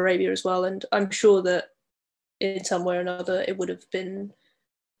Lawrence of Arabia as well. And I'm sure that in some way or another, it would have been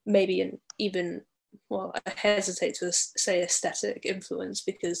maybe an even, well, I hesitate to say aesthetic influence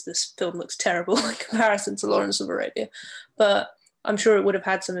because this film looks terrible in comparison to Lawrence of Arabia, but I'm sure it would have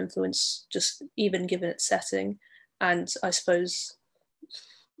had some influence, just even given its setting, and I suppose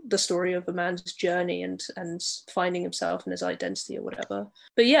the story of a man's journey and finding himself and his identity or whatever.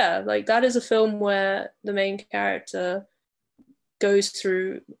 But yeah, like that is a film where the main character goes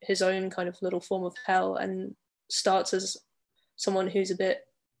through his own kind of little form of hell and starts as someone who's a bit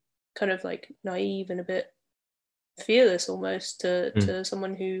kind of like naive and a bit fearless almost to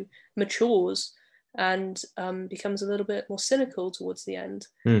someone who matures and becomes a little bit more cynical towards the end.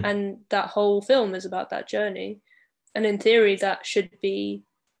 And that whole film is about that journey. And in theory, that should be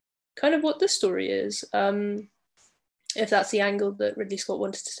kind of what this story is, if that's the angle that Ridley Scott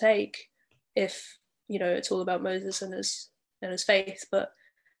wanted to take, if, you know, it's all about Moses and his faith, but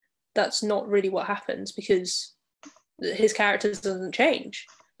that's not really what happens because his character doesn't change.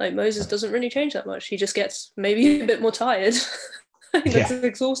 Like Moses doesn't really change that much. He just gets maybe a bit more tired. He gets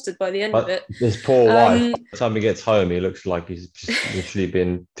exhausted by the end of it. This poor wife, by the time he gets home, he looks like he's just literally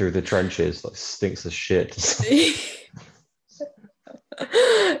been through the trenches, like stinks of shit.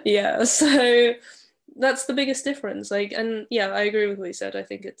 Yeah, so that's the biggest difference. Like, and yeah, I agree with what you said. I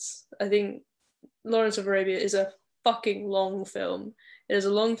think Lawrence of Arabia is a fucking long film. It is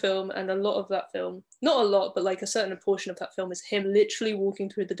a long film, and a lot of that film, not a lot, but like a certain portion of that film is him literally walking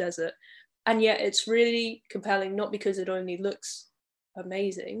through the desert. And yet it's really compelling, not because it only looks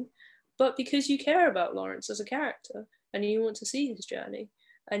amazing, but because you care about Lawrence as a character and you want to see his journey,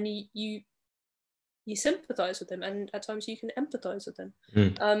 and you sympathize with him, and at times you can empathize with him.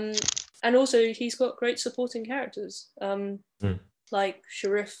 And also he's got great supporting characters, like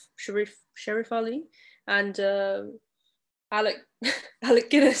Sharif Ali and Alec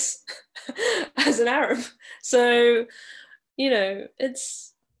Guinness as an Arab. So, you know,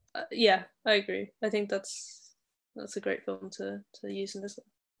 it's yeah, I agree. I think that's a great film to use in this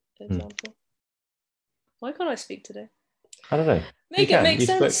example. Why can't I speak today? I don't know. Make it make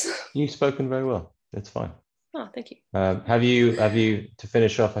sense. You've spoken very well. It's fine. Oh, thank you. Have you to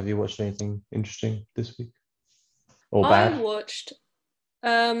finish off? Have you watched anything interesting this week or bad? I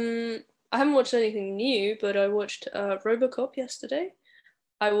haven't watched anything new, but I watched RoboCop yesterday.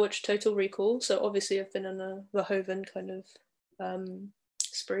 I watched Total Recall, so obviously I've been on a Verhoeven kind of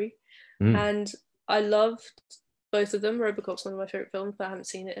spree, and I loved both of them. RoboCop's one of my favorite films, but I haven't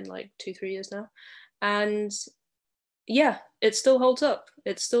seen it in like 2-3 years now, and yeah, it still holds up.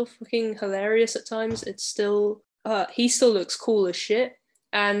 It's still fucking hilarious at times. It's still he still looks cool as shit,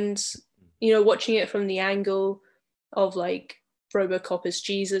 and you know, watching it from the angle of like RoboCop is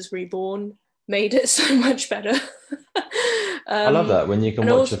Jesus reborn made it so much better. I love that when you can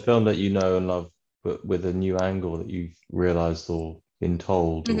watch a film that you know and love, but with a new angle that you've realized or been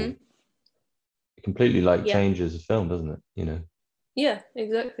told, or it completely changes a film, doesn't it? You know. Yeah,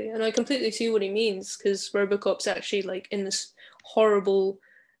 exactly, and I completely see what he means, because RoboCop's actually like in this horrible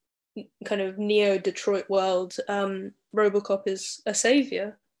kind of neo-Detroit world. RoboCop is a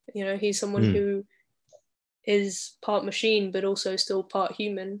savior. You know, he's someone who is part machine but also still part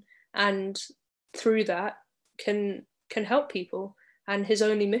human, and through that can help people, and his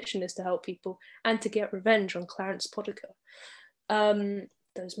only mission is to help people and to get revenge on Clarence Boddicker.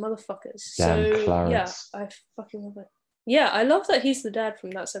 Those motherfuckers. Damn so Clarence. Yeah, I fucking love it. Yeah, I love that he's the dad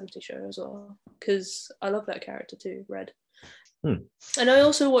from That 70s Show as well, because I love that character too, Red. And I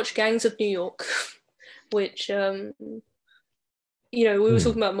also watched Gangs of New York, which you know, we were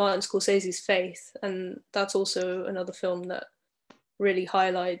talking about Martin Scorsese's faith, and that's also another film that really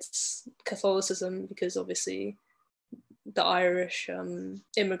highlights Catholicism, because obviously the Irish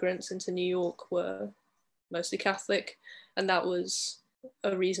immigrants into New York were mostly Catholic, and that was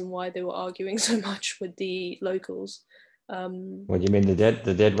a reason why they were arguing so much with the locals. What do you mean, the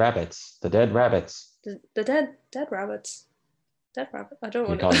dead rabbits? The dead rabbits. The dead rabbits. Dead rabbit. I don't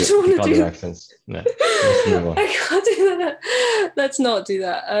want to. You can't do accents. No. I can't do that. Let's not do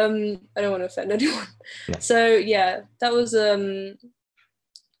that. I don't want to offend anyone. No. So yeah, that was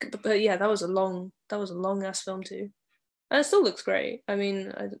but yeah, that was a long ass film too, and it still looks great. I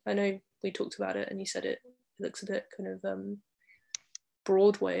mean, I know we talked about it, and you said it looks a bit kind of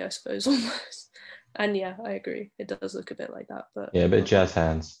Broadway, I suppose, almost. And yeah, I agree. It does look a bit like that, but yeah, a bit jazz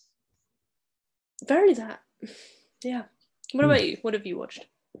hands. Very that. Yeah. What about you? What have you watched?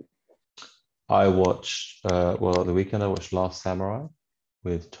 I watched, the weekend I watched Last Samurai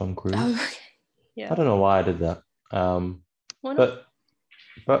with Tom Cruise. Oh, okay. Yeah. I don't know why I did that. Why not?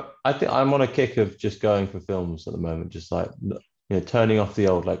 But I think I'm on a kick of just going for films at the moment, just like, you know, turning off the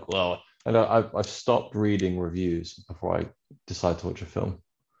old, like, well, And I've stopped reading reviews before I decide to watch a film.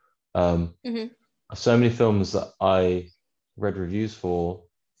 So many films that I read reviews for,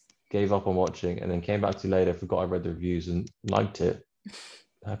 gave up on watching, and then came back to later, forgot I read the reviews and liked it. It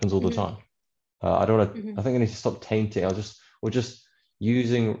happens all the time. I don't want to. I think I need to stop tainting. Or just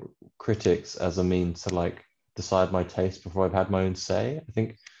using critics as a means to like decide my taste before I've had my own say. I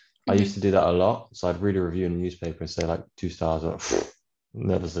think I used to do that a lot. So I'd read a review in a newspaper and say like 2 stars, or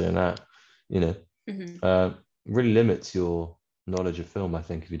never saying that. Really limits your knowledge of film, I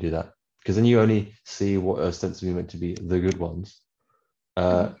think, if you do that, because then you only see what are ostensibly meant to be the good ones.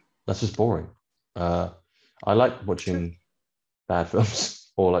 That's just boring. I like watching bad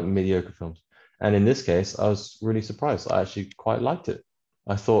films or like mediocre films, and in this case I was really surprised. I actually quite liked it.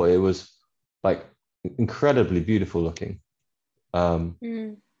 I thought it was like incredibly beautiful looking,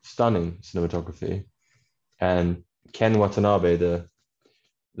 stunning cinematography, and Ken Watanabe, the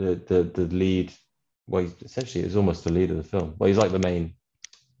lead, well, essentially is almost the lead of the film. Well, he's like the main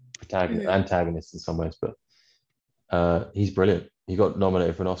antagonist in some ways, but he's brilliant. He got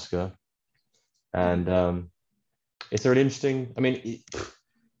nominated for an Oscar, and it's a really interesting. I mean,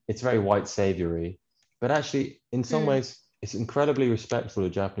 it's very white saviory, but actually, in some ways, it's incredibly respectful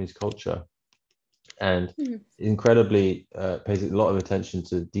of Japanese culture, and incredibly pays a lot of attention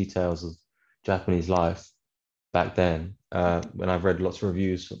to details of Japanese life back then. When I've read lots of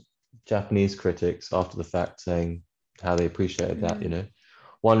reviews from Japanese critics after the fact saying how they appreciated that.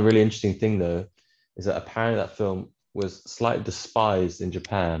 One really interesting thing though is that apparently that film was slightly despised in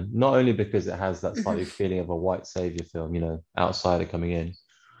Japan, not only because it has that slightly feeling of a white savior film, outsider coming in,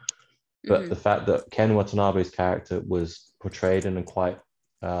 but the fact that Ken Watanabe's character was portrayed in a quite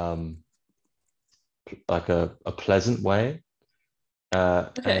like a pleasant way,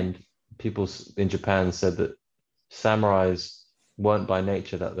 and people in Japan said that samurais weren't by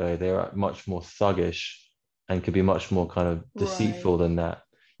nature that way. They were much more thuggish and could be much more kind of deceitful than that.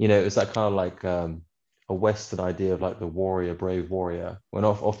 It's that kind of like a Western idea of like the warrior, brave warrior, when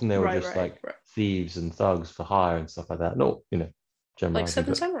often they were just thieves and thugs for hire and stuff like that. No, generally like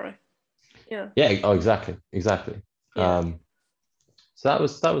Seven Samurai. Yeah. Yeah. Oh, exactly. Yeah. So that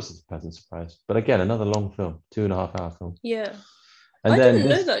was a pleasant surprise. But again, another long film, 2.5-hour film. Yeah. And I then didn't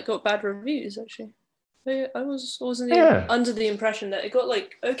know that it got bad reviews actually. I wasn't under the impression that it got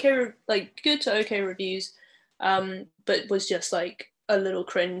like good to okay reviews, but was just like a little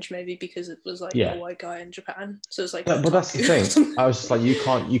cringe maybe because it was like a white guy in Japan. So it's like, but that's the thing. I was just like,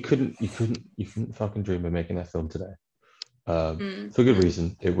 you couldn't fucking dream of making that film today. For good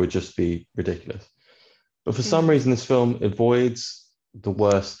reason. It would just be ridiculous. But for some reason, this film avoids the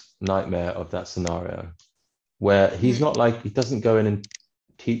worst nightmare of that scenario, where he's not like, he doesn't go in and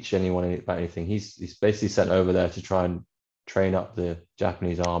teach anyone about anything. He's basically sent over there to try and train up the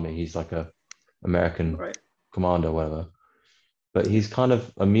Japanese army. He's like a American commander or whatever, but he's kind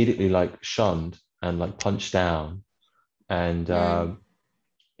of immediately like shunned and like punched down, and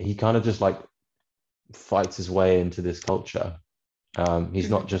he kind of just like fights his way into this culture. He's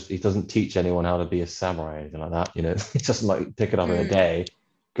not just, he doesn't teach anyone how to be a samurai or anything like that. He doesn't like pick it up in a day,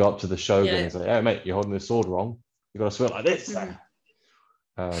 go up to the shogun and say, "Hey mate, you're holding this sword wrong. You got to swing it like this."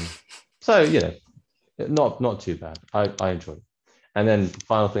 So not too bad. I enjoyed it. And then the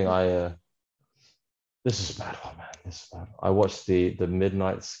final thing, this is a bad one, man. This is bad. I watched the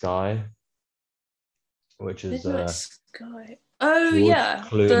Midnight Sky, which is Midnight Sky. Oh George yeah,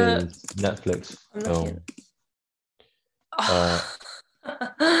 Clooney's Netflix film.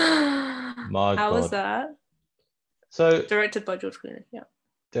 My How God. was that? So directed by George Clooney. Yeah.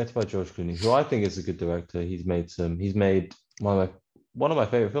 Directed by George Clooney, who I think is a good director. He's made one of my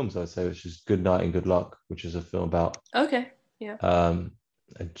favorite films, I'd say, which is Good Night and Good Luck, which is a film about that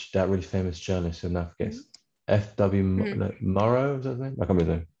really famous journalist who now forgets. F.W. Morrow, is that his name? I can't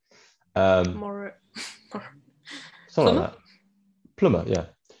remember his name. Morrow. Something like that. Plummer, yeah.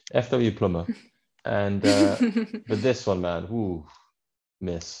 F.W. Plummer. And but this one, man,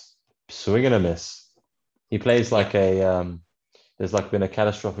 miss. Swing and a miss. He plays like a there's like been a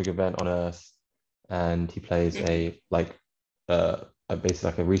catastrophic event on Earth, and he plays basically like a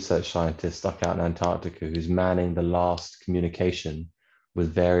research scientist stuck out in Antarctica who's manning the last communication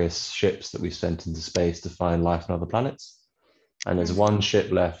with various ships that we've sent into space to find life on other planets. And there's one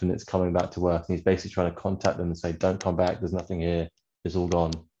ship left and it's coming back to Earth, and he's basically trying to contact them and say, "Don't come back, there's nothing here, it's all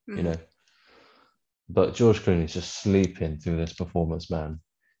gone." But George Clooney's just sleeping through this performance, man.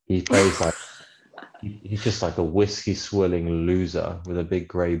 He plays like he's just like a whiskey swilling loser with a big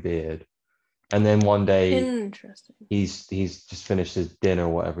grey beard. And then one day he's just finished his dinner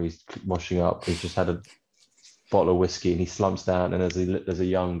or whatever, he's washing up, he's just had bottle of whiskey and he slumps down and there's a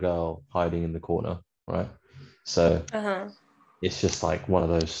young girl hiding in the corner, right? So it's just like one of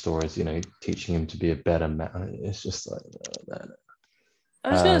those stories, you know, teaching him to be a better man. It's just like,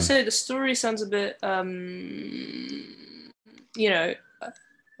 I was gonna say the story sounds a bit, you know,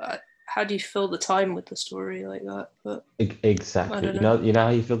 how do you fill the time with the story like that? But exactly, you know how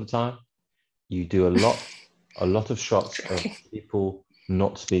you fill the time? You do a lot of shots of people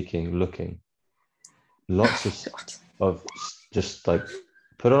not speaking, looking, lots of just like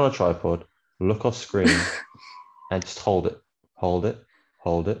put on a tripod, look off screen, and just hold it.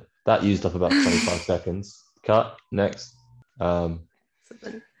 That used up about 25 seconds. Cut. Next.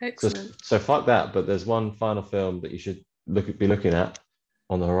 Excellent. So fuck that. But there's one final film that you should be looking at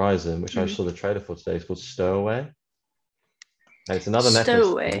on the horizon, which I saw the trailer for today. It's called Stowaway. And it's another Netflix.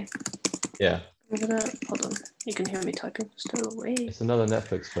 Stowaway. Yeah. Hold on. You can hear me typing. Stowaway. It's another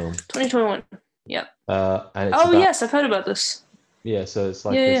Netflix film. 2021. Yeah. And it's yes, I've heard about this. Yeah. So it's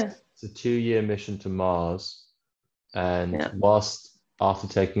like it's a 2-year mission to Mars, and whilst after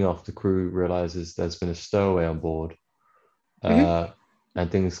taking off, the crew realizes there's been a stowaway on board, and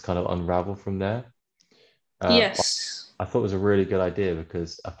things kind of unravel from there. Yes. I thought it was a really good idea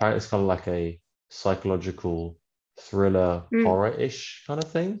because apparently it's kind of like a psychological thriller, horror-ish kind of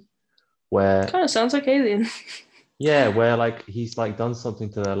thing, where kind of sounds like Alien. Yeah, where like he's like done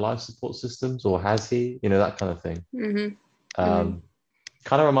something to their life support systems, or has he? You know, that kind of thing.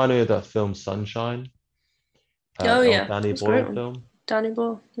 Kind of reminded me of that film Sunshine. Danny Boyle film. Danny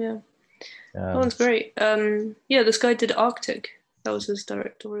Boyle, yeah. That one's great. This guy did Arctic. That was his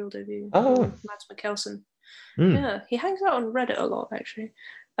directorial debut. Oh. Mads Mikkelsen. Yeah, he hangs out on Reddit a lot, actually.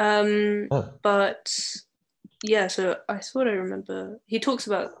 But yeah, so I thought I remember he talks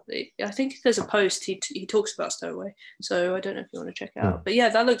about. I think there's a post he talks about Stowaway. So I don't know if you want to check it out. But yeah,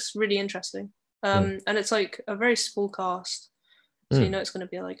 that looks really interesting. And it's like a very small cast, so you know it's going to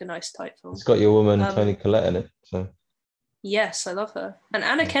be like a nice tight film. It's got your woman Toni Collette in it. So yes, I love her, and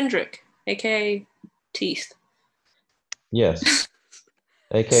Anna Kendrick, aka Teeth. Yes,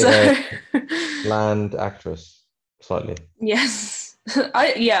 aka bland actress, slightly. Yes,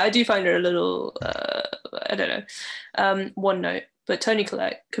 I do find her a little. I don't know, one note, but Toni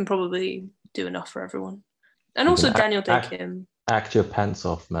Collette can probably do enough for everyone, and also Daniel Day Kim. Act your pants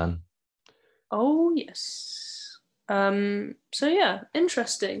off, man. Oh yes. So yeah,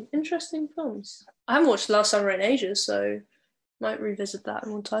 interesting films. I haven't watched Last Summer in ages, so might revisit that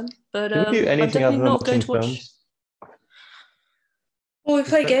one time. But do you do anything I'm definitely other than not going to watch. films? Well, we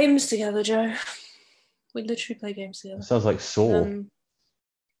play games together, Joe. We literally play games together. Sounds like Saw. Would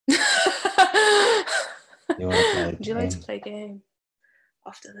you like to play a game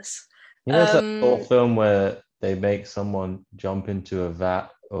after this? You know, that Saw film where they make someone jump into a vat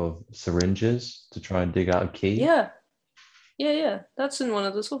of syringes to try and dig out a key? Yeah. That's in one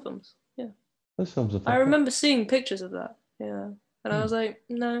of the Saw films. Yeah. Those films are fun. I remember seeing pictures of that. Yeah. And I was like,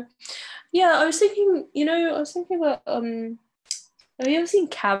 no. Yeah, I was thinking about have you ever seen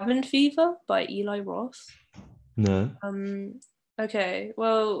Cabin Fever by Eli Roth? No. Okay.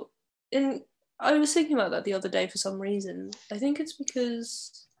 Well, I was thinking about that the other day for some reason. I think it's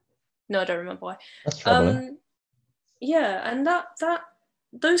because I don't remember why. That's troubling. Yeah, and that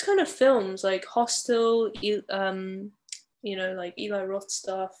those kind of films like Hostel, like Eli Roth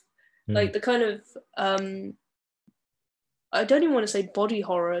stuff, like the kind of I don't even want to say body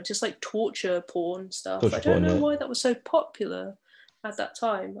horror, just like torture porn stuff. I don't know why that was so popular at that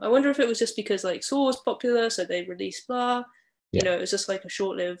time. I wonder if it was just because like Saw was popular, so they released blah. You know, it was just like a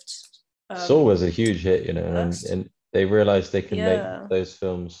short-lived. Saw was a huge hit, you know, and they realized they can make those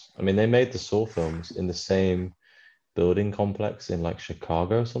films. I mean, they made the Saw films in the same building complex in like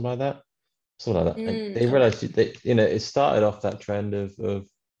Chicago or something like that. And they realized it started off that trend of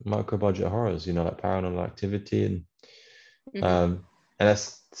micro budget horrors, you know, like Paranormal Activity and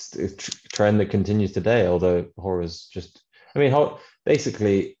that's a trend that continues today. Although horror is just, I mean,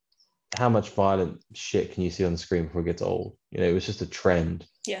 basically, how much violent shit can you see on the screen before it gets old? You know, it was just a trend.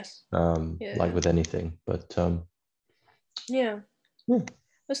 Yes. Like with anything, but yeah. I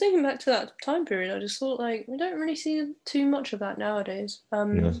was thinking back to that time period. I just thought like we don't really see too much of that nowadays.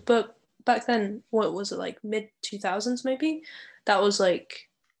 But back then, what was it, like mid 2000s maybe? That was like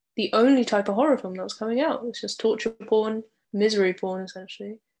the only type of horror film that was coming out. It was just torture porn, misery porn,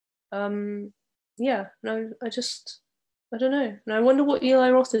 essentially. I don't know. And I wonder what Eli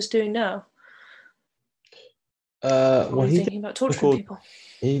Roth is doing now. He's thinking about torturing people.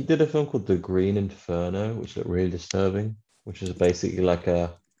 He did a film called The Green Inferno, which looked really disturbing, which is basically like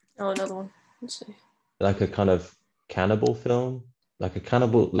another one. Let's see. Like a kind of cannibal film, like a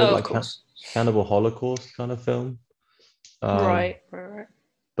cannibal, Oh, of course. Cannibal Holocaust kind of film. Right.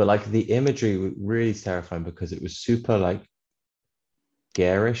 But like the imagery was really terrifying because it was super like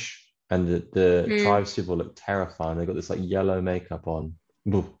garish, and the tribespeople looked terrifying. They got this like yellow makeup on.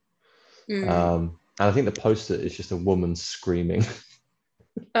 And I think the poster is just a woman screaming.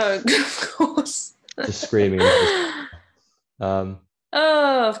 Oh, of course. Just screaming. Oh,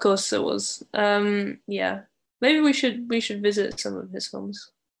 of course it was. Yeah. Maybe we should visit some of his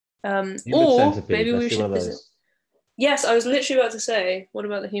films. Or maybe we should visit. Yes, I was literally about to say, what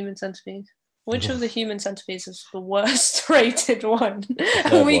about the Human Centipede? Which of the Human Centipedes is the worst rated one?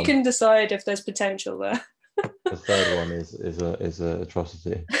 And we can decide if there's potential there. The third one is a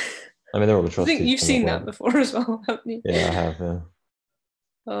atrocity. I mean, they're all atrocities. I think you've seen that before as well, haven't you? Yeah, I have. Yeah.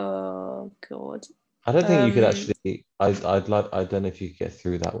 Oh God. I don't think you could actually. I don't know if you could get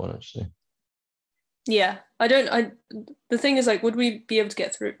through that one actually. Yeah, the thing is, like, would we be able to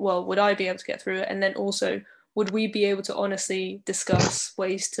get through? Well, would I be able to get through it? And then also, would we be able to honestly discuss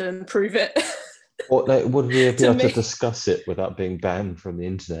ways to improve it? Or like, would we be able to discuss it without being banned from the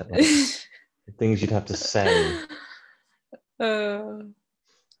internet? Like, things you'd have to say.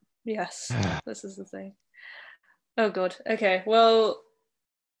 Yes, this is the thing. Oh God. Okay. Well,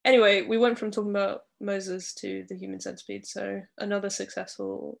 anyway, we went from talking about Moses to the Human Centipede, so another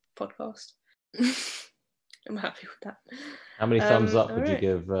successful podcast. I'm happy with that. How many thumbs up would you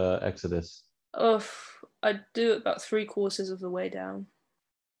give Exodus? Oh, I'd do it about 3/4 of the way down.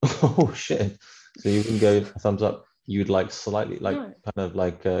 Oh shit! So you can go thumbs up. You'd like slightly, like kind of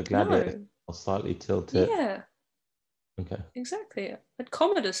like Gladiator, or slightly tilt it. Yeah. Okay. Exactly. I'd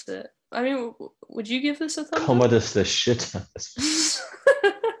Commodus it. I mean, would you give this a thumbs Commodus the shit out of this.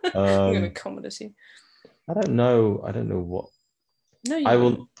 I'm gonna Commodus you. I don't know what. No, you I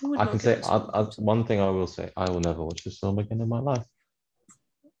will. You I can say one thing. I will say. I will never watch this film again in my life.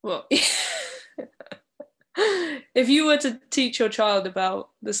 Well, if you were to teach your child about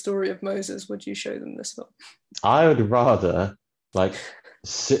the story of Moses, would you show them this film? I would rather like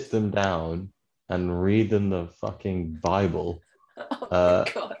sit them down and read them the fucking Bible. Oh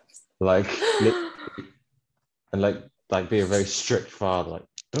my God. Like, and like be a very strict father. Like,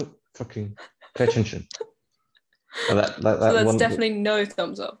 don't fucking pay attention. And so that's definitely no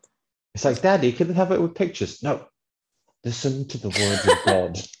thumbs up. It's like, Daddy, can we have it with pictures? No. Listen to the words of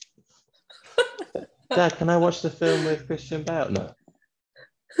God. Dad, can I watch the film with Christian Bale? No.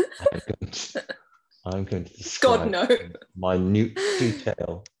 I'm going to describe minute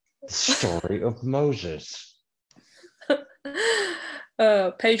detail the story of Moses.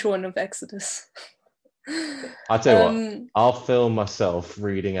 Page 1 of Exodus. I'll tell you what, I'll film myself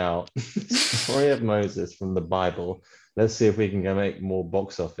reading out the story of Moses from the Bible. Let's see if we can go make more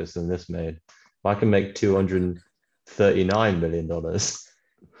box office than this made. If I can make $239 million,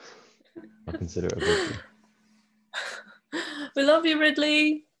 I consider it a victory. We love you,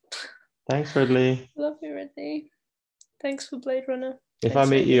 Ridley. Thanks, Ridley. Love you, Ridley. Thanks for Blade Runner. If I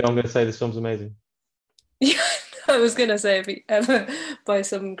meet you, I'm going to say this film's amazing. Yeah, I was going to say, if he ever, by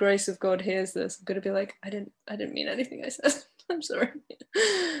some grace of God, hears this, I'm going to be like, I didn't mean anything I said. I'm sorry.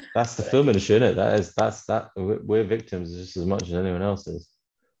 That's the film industry, isn't it? That's we're victims just as much as anyone else is.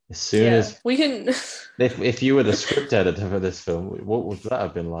 As soon as we can, if you were the script editor for this film, what would that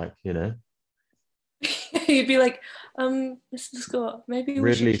have been like? You know, you'd be like, Mr. Scott, maybe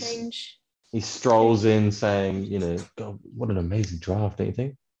we should change. He strolls in saying, you know, God, what an amazing draft, don't you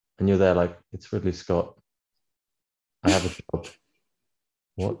think? And you're there like, it's Ridley Scott. I have a job.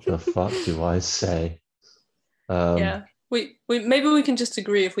 What the fuck do I say? Yeah. We maybe we can just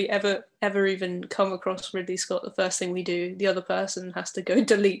agree, if we ever even come across Ridley Scott, the first thing we do, the other person has to go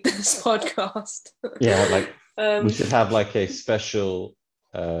delete this podcast. Yeah, like we should have like a special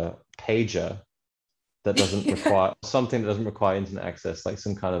pager that doesn't require something that doesn't require internet access, like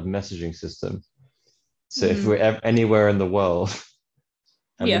some kind of messaging system. So if we're anywhere in the world,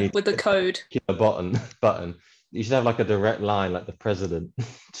 and with the code, a button, you should have like a direct line, like the president.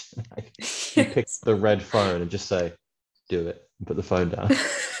 Like, you pick the red phone and just say, do it, and put the phone down.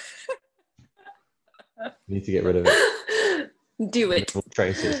 You need to get rid of it. Do it.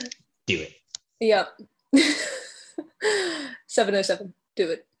 Traces. Do it. Yep. 707.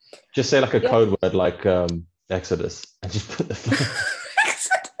 Do it. Just say like a code word like Exodus and just put the phone.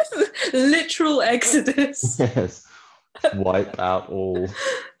 Literal Exodus. Yes. Wipe out all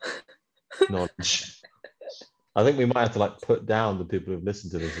knowledge. I think we might have to like put down the people who've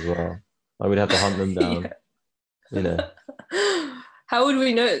listened to this as well. Like we'd have to hunt them down. Yeah. You know. How would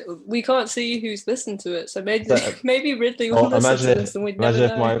we know? We can't see who's listened to it, so maybe Ridley will listen to this, and we'd never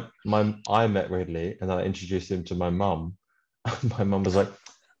know. Imagine if I met Ridley and I introduced him to my mum, my mum was like,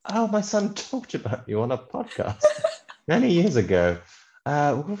 "Oh, my son talked about you on a podcast many years ago.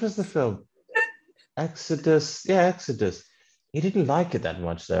 What was the film? Exodus. Yeah, Exodus. He didn't like it that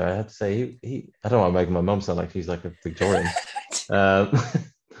much, though. I have to say, he I don't want to make my mum sound like she's like a Victorian. Um,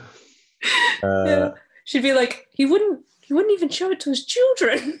 Yeah. She'd be like, he wouldn't even show it to his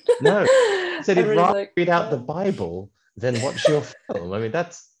children. No, he said he'd Everybody's rather like, read out the Bible than watch your film. I mean,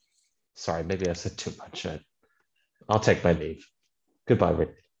 that's sorry, maybe I said too much. I'll take my leave. Goodbye,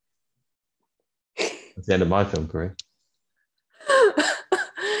 Rick. That's the end of my film career.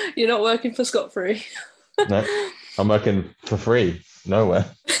 You're not working for Scott Free. No, I'm working for free nowhere.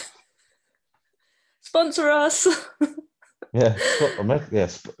 Sponsor us. Yeah,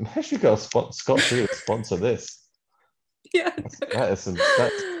 actually got Scott Free to sponsor this. Yeah. That's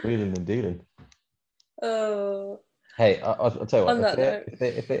wheeling and dealing. Oh. Hey, I'll tell you On what. that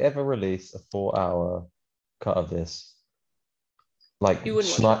If they ever release a 4-hour cut of this, like You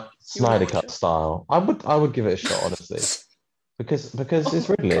wouldn't watch it. Snyder watch Cut it. style, I would give it a shot, honestly, because it's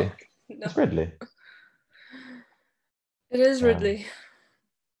Oh, Ridley. God. No. It's Ridley. It is Ridley.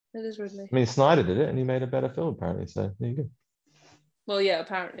 It is Ridley. I mean, Snyder did it, and he made a better film apparently. So there you go. Well, yeah,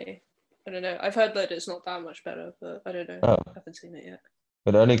 apparently. I don't know. I've heard that it's not that much better, but I don't know. Oh. I haven't seen it yet.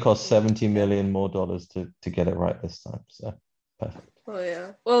 But it only cost $70 million more to get it right this time. So perfect. Well,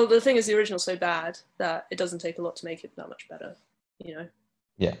 yeah. Well, the thing is, the original's so bad that it doesn't take a lot to make it that much better. You know.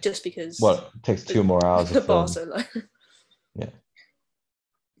 Yeah. Just because. Well, it takes 2 more hours. The of film. bar's so low. Yeah.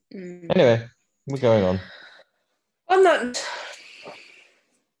 Mm. Anyway, we're going on. On that.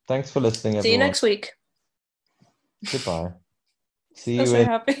 Thanks for listening, everyone. See you next week. Goodbye. See I'm you so in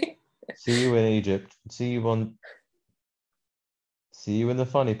happy. See you in Egypt. See you in the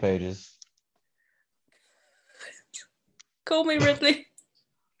funny pages. Call me Ridley.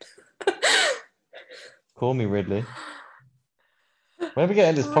 Call me Ridley. When we get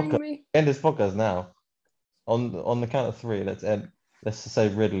end this Ring podcast, me. end this podcast now. On the count of 3, let's end. Let's just say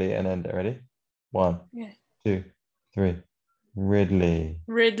Ridley and end it. Ready? 1, Yeah. 2, 3. Ridley.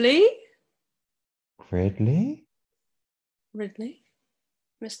 Ridley? Ridley? Ridley?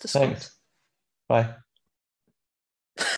 Mr. Scott. Thanks. Bye.